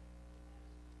it.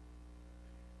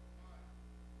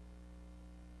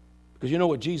 Because you know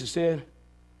what Jesus said?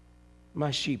 My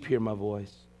sheep hear my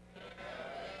voice.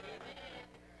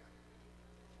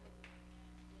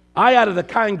 I, out of the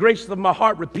kind grace of my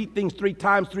heart, repeat things 3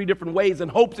 times, 3 different ways in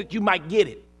hopes that you might get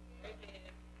it.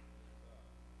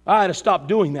 I had to stop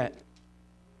doing that.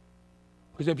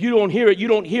 Because if you don't hear it, you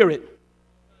don't hear it.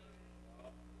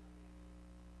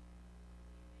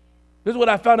 This is what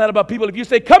I found out about people. If you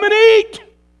say, come and eat.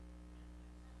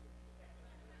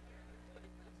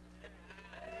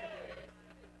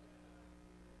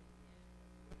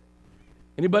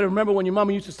 Anybody remember when your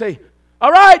mama used to say,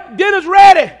 all right, dinner's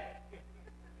ready?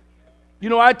 You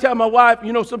know, I tell my wife,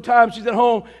 you know, sometimes she's at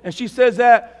home and she says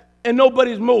that and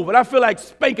nobody's moving. I feel like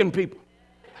spanking people.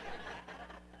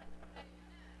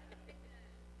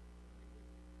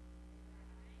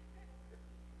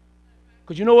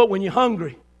 Because you know what? When you're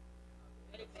hungry,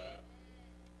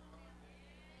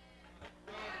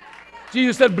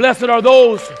 Jesus said, blessed are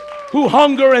those who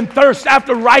hunger and thirst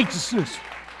after righteousness.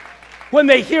 When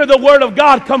they hear the word of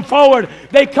God come forward,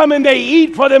 they come and they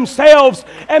eat for themselves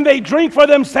and they drink for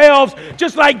themselves.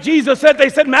 Just like Jesus said, they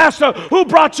said, Master, who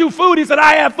brought you food? He said,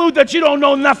 I have food that you don't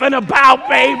know nothing about,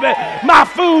 baby. My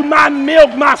food, my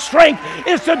milk, my strength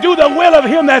is to do the will of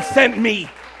Him that sent me.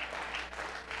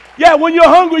 Yeah, when you're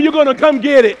hungry, you're going to come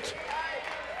get it.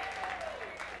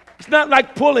 It's not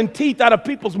like pulling teeth out of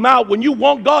people's mouth. When you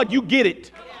want God, you get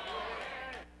it.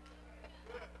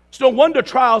 It's no wonder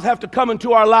trials have to come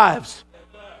into our lives.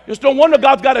 It's no wonder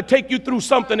God's got to take you through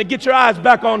something to get your eyes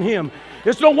back on Him.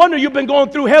 It's no wonder you've been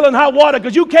going through hell and hot water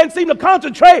because you can't seem to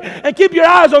concentrate and keep your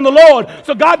eyes on the Lord.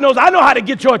 So God knows I know how to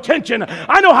get your attention.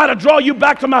 I know how to draw you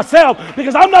back to myself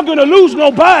because I'm not going to lose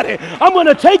nobody. I'm going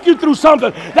to take you through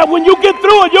something that when you get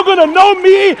through it, you're going to know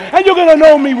me and you're going to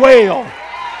know me well.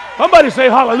 Somebody say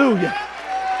hallelujah.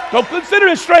 Don't consider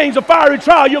it strange, a fiery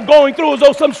trial you're going through as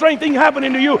though some strange thing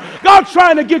happening to you. God's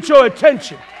trying to get your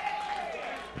attention.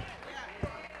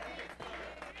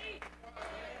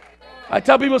 I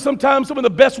tell people sometimes some of the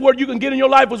best word you can get in your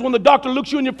life is when the doctor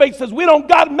looks you in your face and says, we don't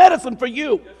got medicine for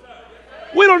you.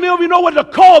 We don't even know what to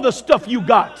call the stuff you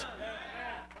got.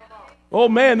 Oh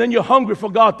man, then you're hungry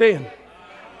for God then.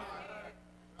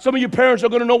 Some of your parents are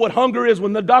going to know what hunger is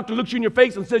when the doctor looks you in your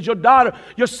face and says,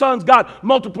 your son's got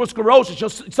multiple sclerosis, your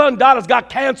son, daughter's got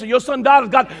cancer, your son, daughter's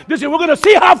got this, and we're going to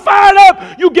see how fired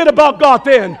up you get about God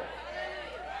then.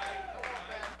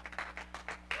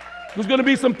 There's going to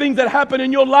be some things that happen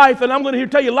in your life, and I'm going to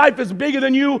tell you, life is bigger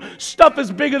than you, stuff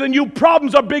is bigger than you,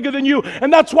 problems are bigger than you,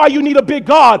 and that's why you need a big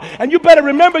God. And you better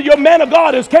remember your man of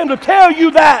God has came to tell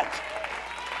you that.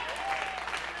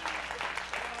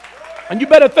 And you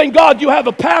better thank God you have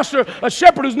a pastor, a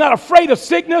shepherd who's not afraid of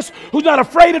sickness, who's not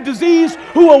afraid of disease,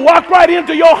 who will walk right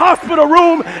into your hospital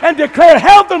room and declare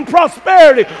health and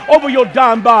prosperity over your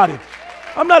dying body.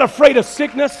 I'm not afraid of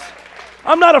sickness.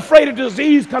 I'm not afraid of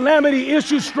disease, calamity,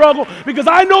 issue, struggle, because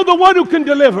I know the one who can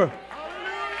deliver.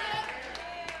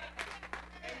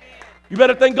 You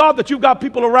better thank God that you've got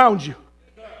people around you.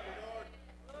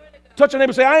 Touch your neighbor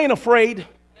and say, I ain't afraid.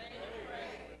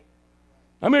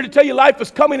 I'm here to tell you life is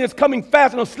coming, and it's coming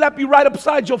fast, and it'll slap you right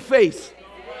upside your face.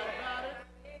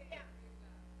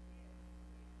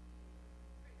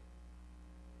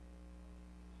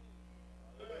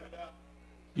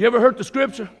 You ever heard the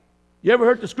scripture? You ever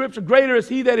heard the scripture? Greater is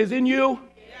He that is in you.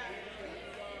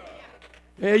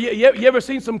 Yeah, you ever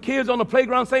seen some kids on the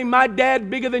playground saying, my dad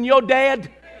bigger than your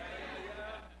dad?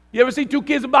 You ever seen 2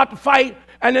 kids about to fight,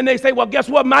 And then they say, well, guess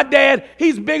what? My dad,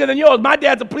 he's bigger than yours. My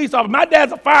dad's a police officer. My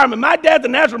dad's a fireman. My dad's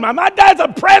an astronaut. My dad's a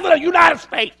president of the United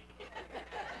States.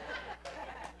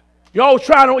 You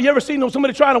ever seen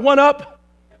somebody trying to one up?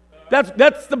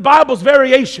 That's the Bible's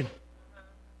variation.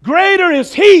 Greater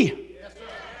is he.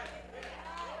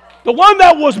 The one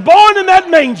that was born in that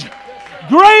manger.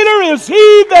 Greater is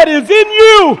he that is in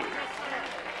you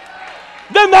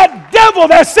than that devil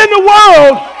that's in the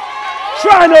world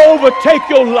trying to overtake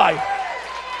your life.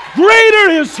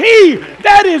 Greater is he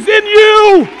that is in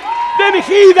you than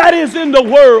he that is in the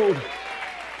world.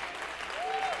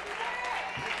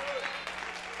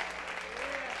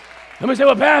 Let me say,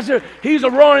 well, Pastor, he's a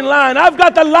roaring lion. I've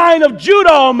got the Lion of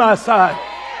Judah on my side.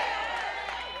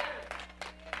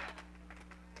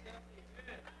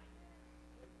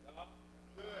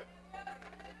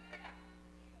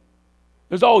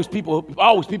 There's always people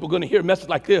going to hear a message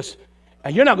like this,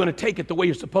 and you're not going to take it the way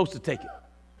you're supposed to take it.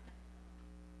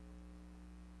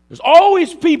 There's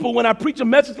always people, when I preach a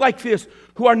message like this,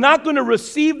 who are not going to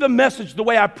receive the message the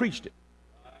way I preached it.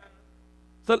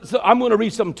 So I'm going to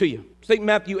read something to you. St.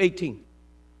 Matthew 18.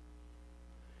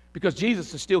 Because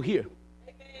Jesus is still here.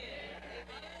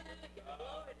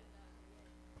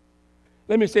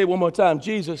 Let me say it one more time.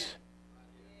 Jesus,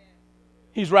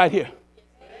 he's right here.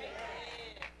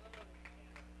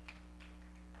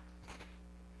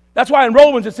 That's why in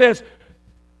Romans it says,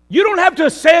 you don't have to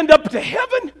ascend up to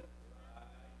heaven.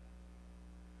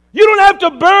 You don't have to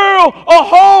burrow a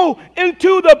hole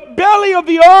into the belly of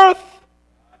the earth.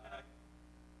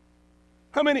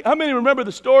 How many remember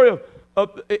the story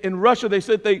of in Russia? They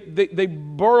said they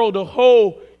burrowed a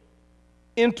hole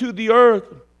into the earth,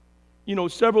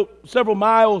 several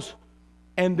miles,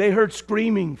 and they heard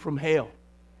screaming from hell.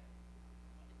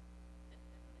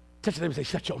 Touch them and say,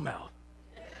 shut your mouth.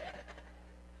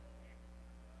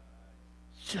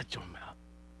 Shut your mouth.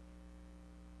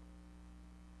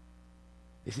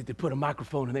 They said they put a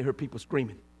microphone and they heard people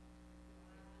screaming.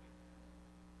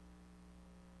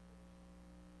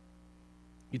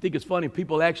 You think it's funny?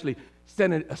 People actually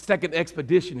sent a second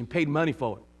expedition and paid money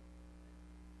for it.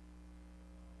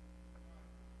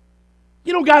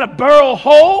 You don't got to burrow a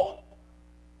hole.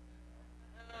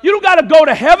 You don't got to go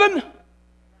to heaven.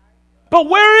 But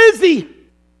where is he?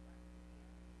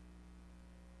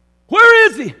 Where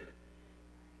is he?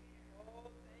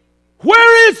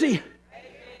 Where is he?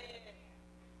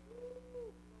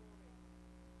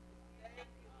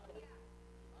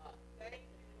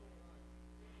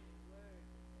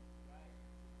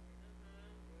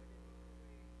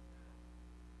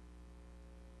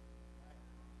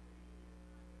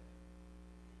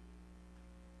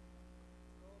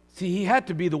 See, he had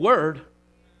to be the Word,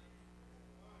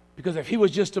 because if he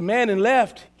was just a man and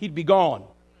left, he'd be gone.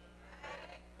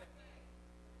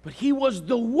 But he was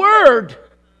the Word.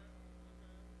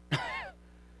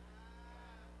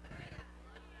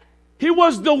 He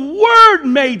was the Word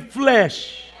made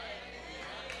flesh.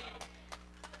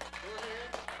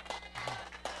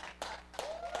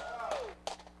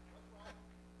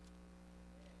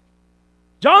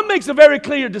 John makes a very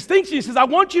clear distinction. He says, I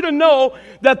want you to know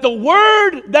that the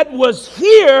Word that was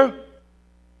here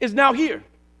is now here.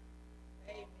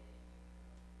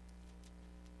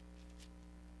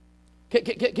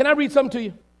 Can I read something to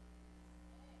you?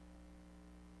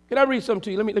 Can I read something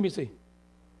to you? Let me see.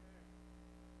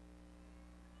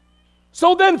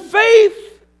 So then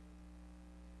faith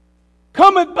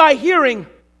cometh by hearing,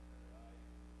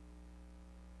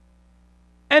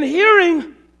 and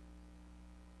hearing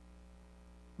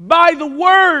by the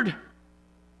Word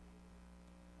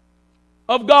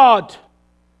of God.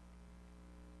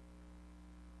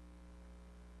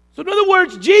 So in other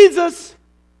words, Jesus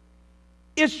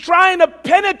is trying to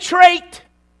penetrate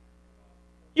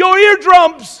your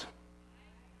eardrums.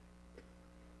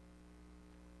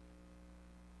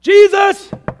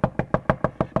 Jesus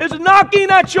is knocking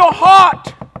at your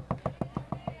heart,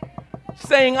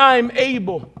 saying, I'm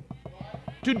able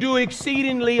to do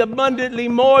exceedingly abundantly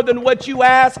more than what you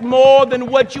ask, more than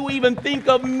what you even think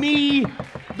of me.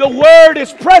 The Word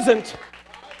is present.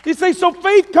 He says, so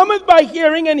faith cometh by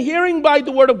hearing, and hearing by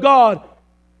the Word of God.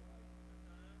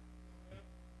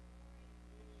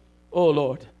 Oh,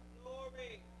 Lord.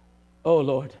 Oh,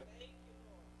 Lord.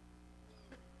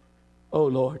 Oh,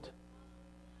 Lord.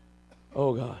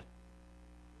 Oh, God.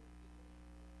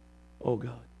 Oh,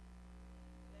 God.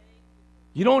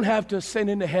 You don't have to ascend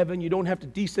into heaven. You don't have to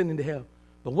descend into hell.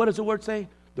 But what does the Word say?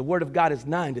 The Word of God is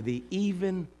nigh to thee,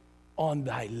 even on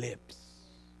thy lips.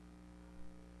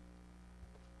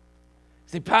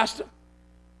 Say, Pastor,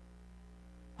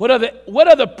 what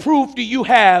other proof do you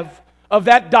have of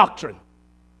that doctrine?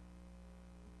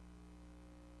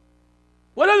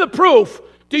 What other proof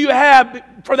do you have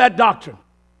for that doctrine?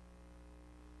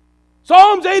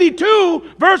 Psalms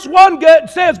 82 verse 1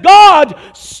 says, God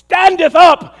standeth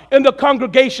up in the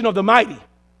congregation of the mighty.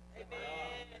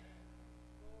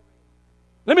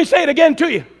 Let me say it again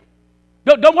to you.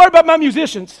 Don't worry about my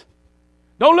musicians.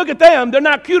 Don't look at them. They're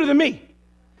not cuter than me.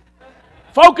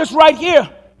 Focus right here.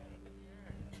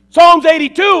 Psalms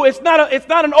 82, it's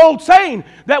not an old saying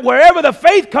that wherever the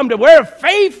faith come to, wherever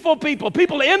faithful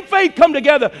people in faith come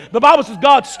together, the Bible says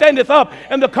God standeth up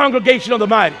in the congregation of the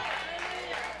mighty.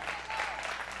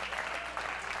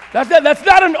 That's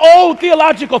not an old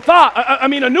theological thought.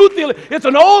 It's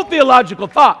an old theological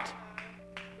thought.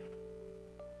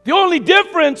 The only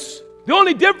difference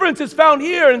is found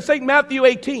here in St. Matthew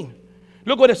 18.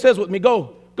 Look what it says with me.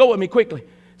 Go with me quickly.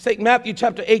 St. Matthew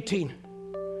chapter 18,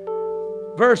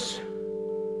 verse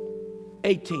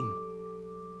 18.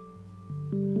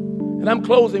 And I'm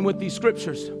closing with these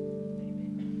scriptures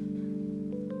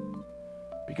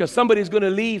because somebody's going to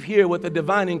leave here with a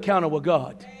divine encounter with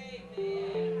God.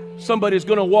 Somebody's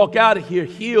going to walk out of here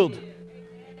healed,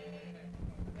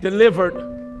 delivered.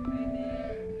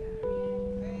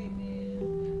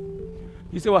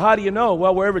 You say, well, how do you know?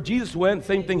 Well, wherever Jesus went,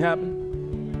 same thing happened.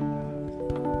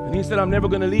 And he said, I'm never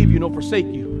going to leave you nor forsake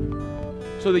you,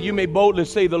 so that you may boldly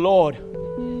say, the Lord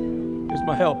is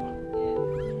my helper.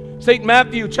 St.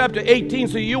 Matthew chapter 18,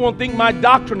 so you won't think my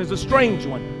doctrine is a strange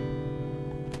one.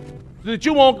 So that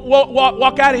you won't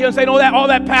walk out of here and say, all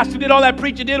that pastor did, all that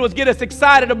preacher did was get us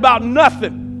excited about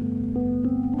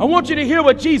nothing. I want you to hear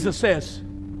what Jesus says.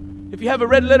 If you have a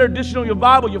red letter edition of your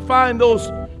Bible, you'll find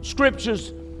those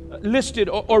scriptures listed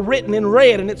or written in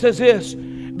red, and it says this: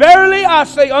 verily I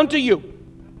say unto you,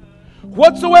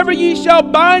 whatsoever ye shall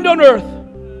bind on earth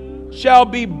shall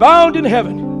be bound in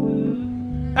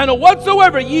heaven, and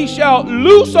whatsoever ye shall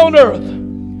loose on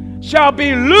earth shall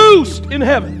be loosed in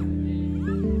heaven.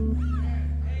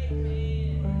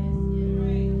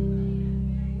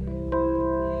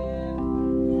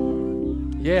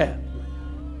 Yeah.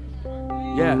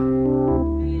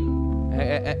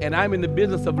 And I'm in the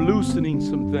business of loosening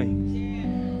some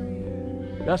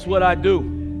things. That's what I do.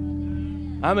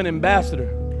 I'm an ambassador.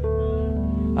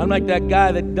 I'm like that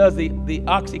guy that does the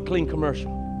OxyClean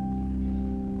commercial.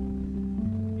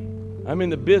 I'm in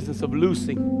the business of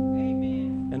loosing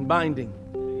and binding.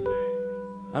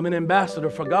 I'm an ambassador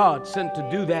for God, sent to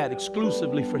do that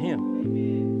exclusively for Him.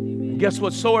 And guess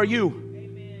what? So are you.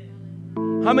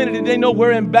 How many did they know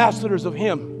we're ambassadors of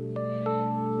Him?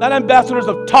 Not ambassadors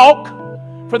of talk.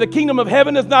 For the kingdom of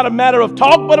heaven is not a matter of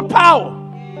talk, but of power.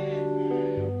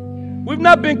 We've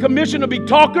not been commissioned to be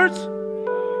talkers.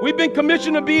 We've been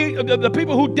commissioned to be the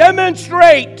people who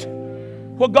demonstrate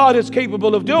what God is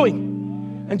capable of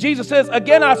doing. And Jesus says,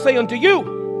 again I say unto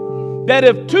you, that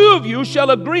if two of you shall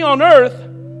agree on earth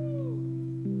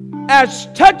as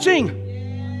touching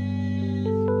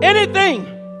anything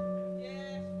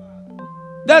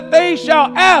that they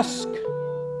shall ask,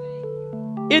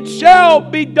 it shall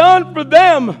be done for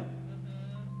them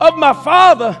of my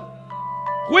Father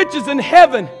which is in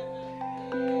heaven.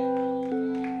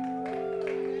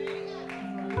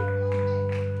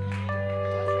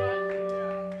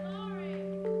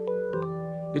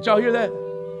 Did y'all hear that?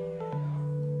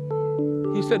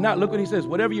 He said, now look what he says,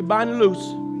 whatever you bind and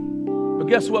loose. But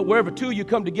guess what? Wherever two of you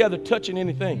come together touching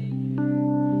anything,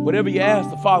 whatever you ask,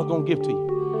 the Father's going to give to you.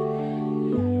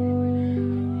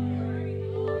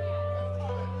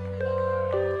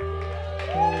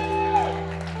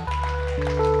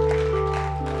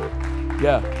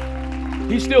 Yeah,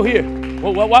 he's still here.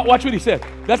 Well, watch what he says.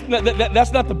 That's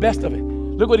not the best of it.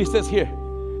 Look what he says here.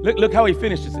 Look how he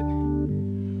finishes it.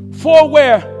 For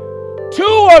where 2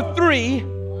 or 3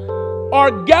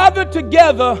 are gathered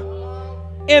together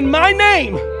in my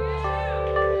name,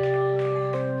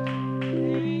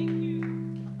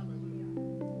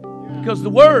 because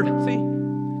the word, see,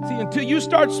 until you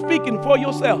start speaking for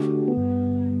yourself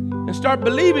and start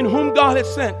believing whom God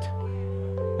has sent,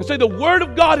 and say the word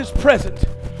of God is present,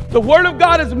 the word of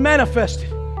God is manifested,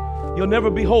 you'll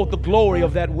never behold the glory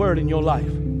of that word in your life.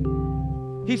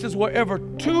 He says, wherever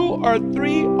 2 or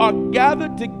 3 are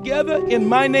gathered together in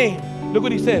my name, look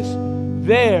what he says,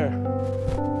 there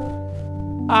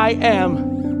I am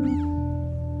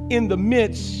in the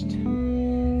midst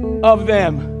of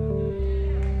them.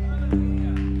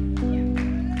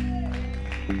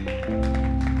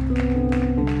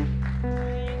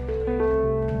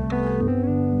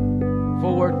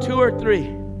 For where 2 or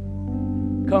 3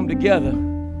 come together,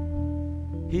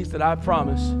 he said, I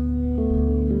promise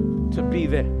to be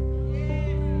there.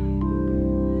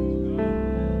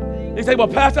 They say, well,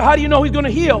 Pastor, how do you know he's going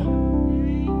to heal?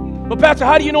 But Pastor,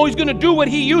 how do you know he's going to do what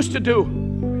he used to do?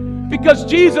 Because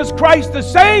Jesus Christ the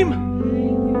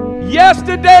same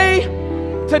yesterday,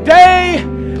 today,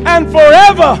 and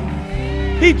forever.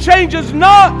 He changes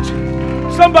not.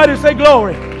 Somebody say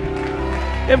glory.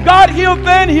 If God healed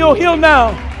then, he'll heal now.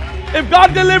 If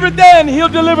God delivered then, he'll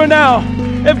deliver now.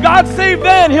 If God saved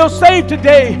then, he'll save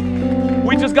today.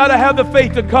 We just got to have the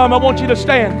faith to come. I want you to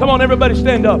stand. Come on, everybody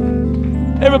stand up.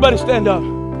 Everybody stand up.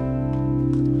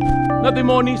 Nothing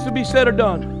more needs to be said or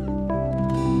done.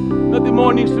 Nothing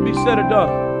more needs to be said or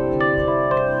done.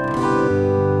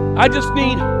 I just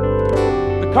need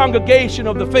the congregation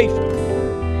of the faithful.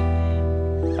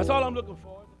 That's all I'm looking for.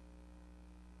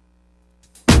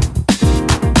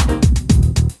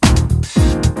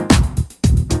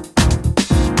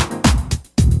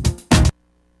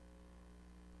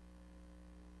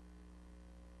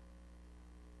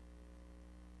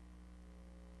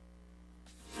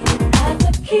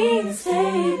 King's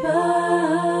table.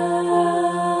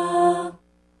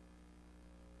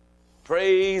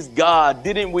 Praise God.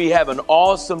 Didn't we have an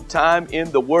awesome time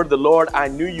in the Word of the Lord? I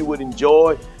knew you would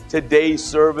enjoy today's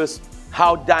service.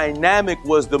 How dynamic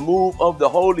was the move of the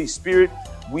Holy Spirit.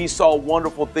 We saw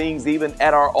wonderful things even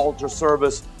at our altar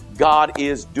service. God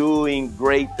is doing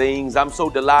great things. I'm so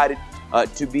delighted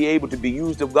to be able to be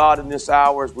used of God in this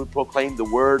hour as we proclaim the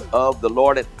Word of the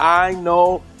Lord. And I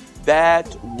know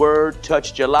that word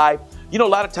touched your life. You know, a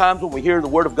lot of times when we hear the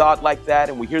Word of God like that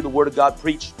and we hear the Word of God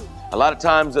preached, a lot of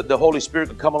times that the Holy Spirit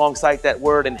can come alongside that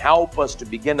word and help us to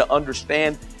begin to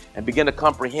understand and begin to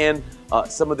comprehend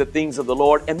some of the things of the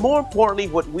Lord. And more importantly,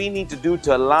 what we need to do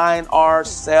to align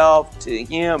ourselves to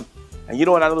Him. And you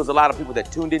know what? I know there's a lot of people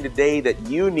that tuned in today that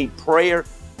you need prayer.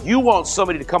 You want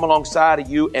somebody to come alongside of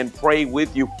you and pray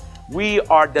with you. We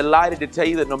are delighted to tell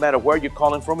you that no matter where you're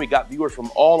calling from, we got viewers from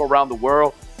all around the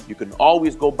world. You can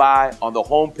always go by on the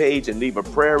homepage and leave a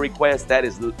prayer request. That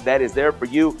is there for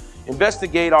you.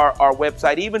 Investigate our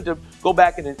website, even to go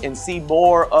back and see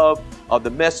more of the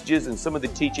messages and some of the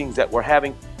teachings that we're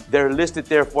having. They're listed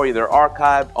there for you. They're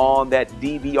archived on that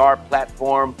DVR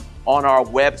platform on our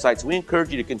website. So we encourage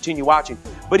you to continue watching.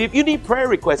 But if you need prayer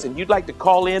requests and you'd like to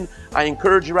call in, I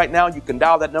encourage you right now, you can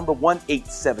dial that number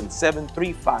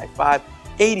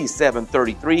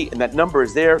 1-877-355-8733. And that number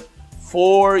is there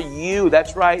for you.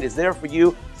 That's right. It's there for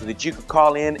you so that you can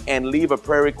call in and leave a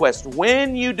prayer request.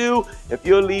 When you do, if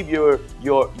you'll leave your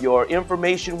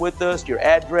information with us, your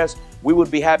address, we would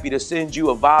be happy to send you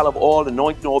a vial of oil,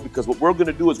 anointing oil, because what we're going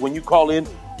to do is when you call in,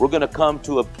 we're going to come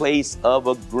to a place of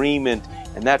agreement.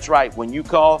 And that's right. When you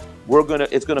call,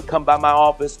 it's going to come by my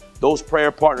office. Those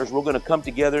prayer partners, we're going to come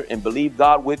together and believe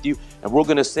God with you. And we're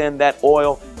going to send that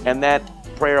oil and that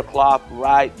prayer cloth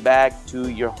right back to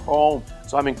your home.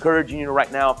 So I'm encouraging you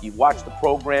right now, if you watch the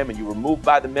program and you were moved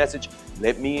by the message,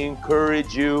 let me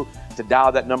encourage you to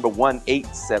dial that number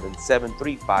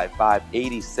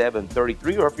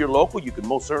 1-877-355-8733. Or if you're local, you can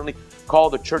most certainly call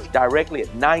the church directly at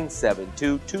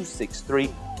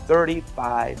 972-263-3510.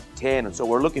 And so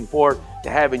we're looking forward to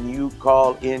having you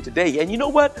call in today. And you know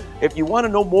what? If you want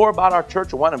to know more about our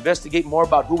church or want to investigate more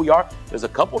about who we are, there's a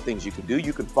couple things you can do.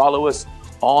 You can follow us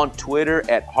on Twitter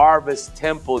at Harvest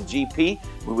Temple GP.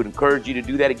 We would encourage you to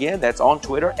do that again. That's on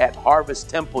Twitter at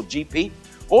Harvest Temple GP.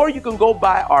 Or you can go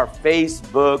by our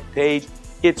Facebook page.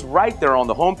 It's right there on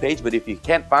the homepage, but if you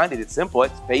can't find it, it's simple.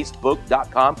 It's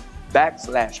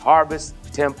facebook.com/Harvest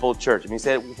Temple Church. Let me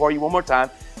say it for you one more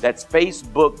time. That's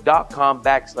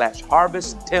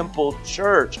facebook.com/Harvest Temple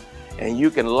Church. And you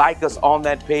can like us on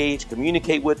that page,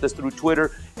 communicate with us through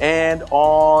Twitter and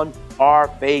on our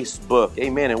Facebook.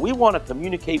 Amen. And we want to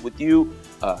communicate with you.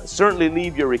 Certainly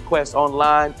leave your requests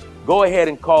online. Go ahead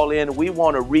and call in. We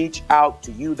want to reach out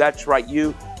to you. That's right,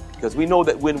 you. Because we know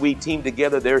that when we team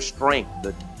together, there's strength.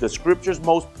 The scriptures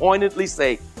most pointedly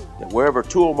say that wherever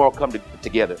two or more come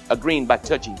together, agreeing by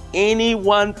touching any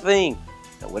one thing,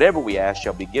 that whatever we ask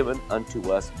shall be given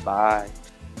unto us by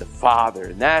the Father.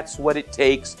 And that's what it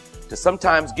takes to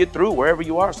sometimes get through wherever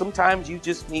you are. Sometimes you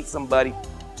just need somebody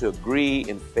to agree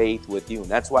in faith with you. And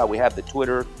that's why we have the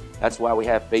Twitter. That's why we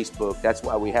have Facebook. That's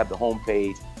why we have the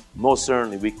homepage. Most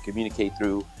certainly we can communicate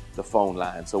through the phone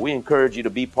line. So we encourage you to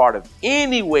be part of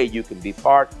any way you can be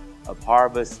part of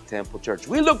Harvest Temple Church.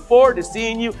 We look forward to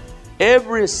seeing you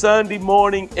every Sunday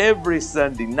morning, every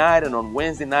Sunday night, and on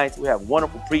Wednesday nights we have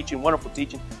wonderful preaching, wonderful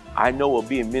teaching. I know will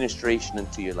be a ministration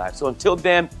into your life. So until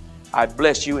then, I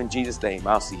bless you in Jesus' name.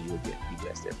 I'll see you again. Be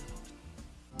blessed,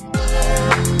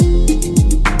 everyone.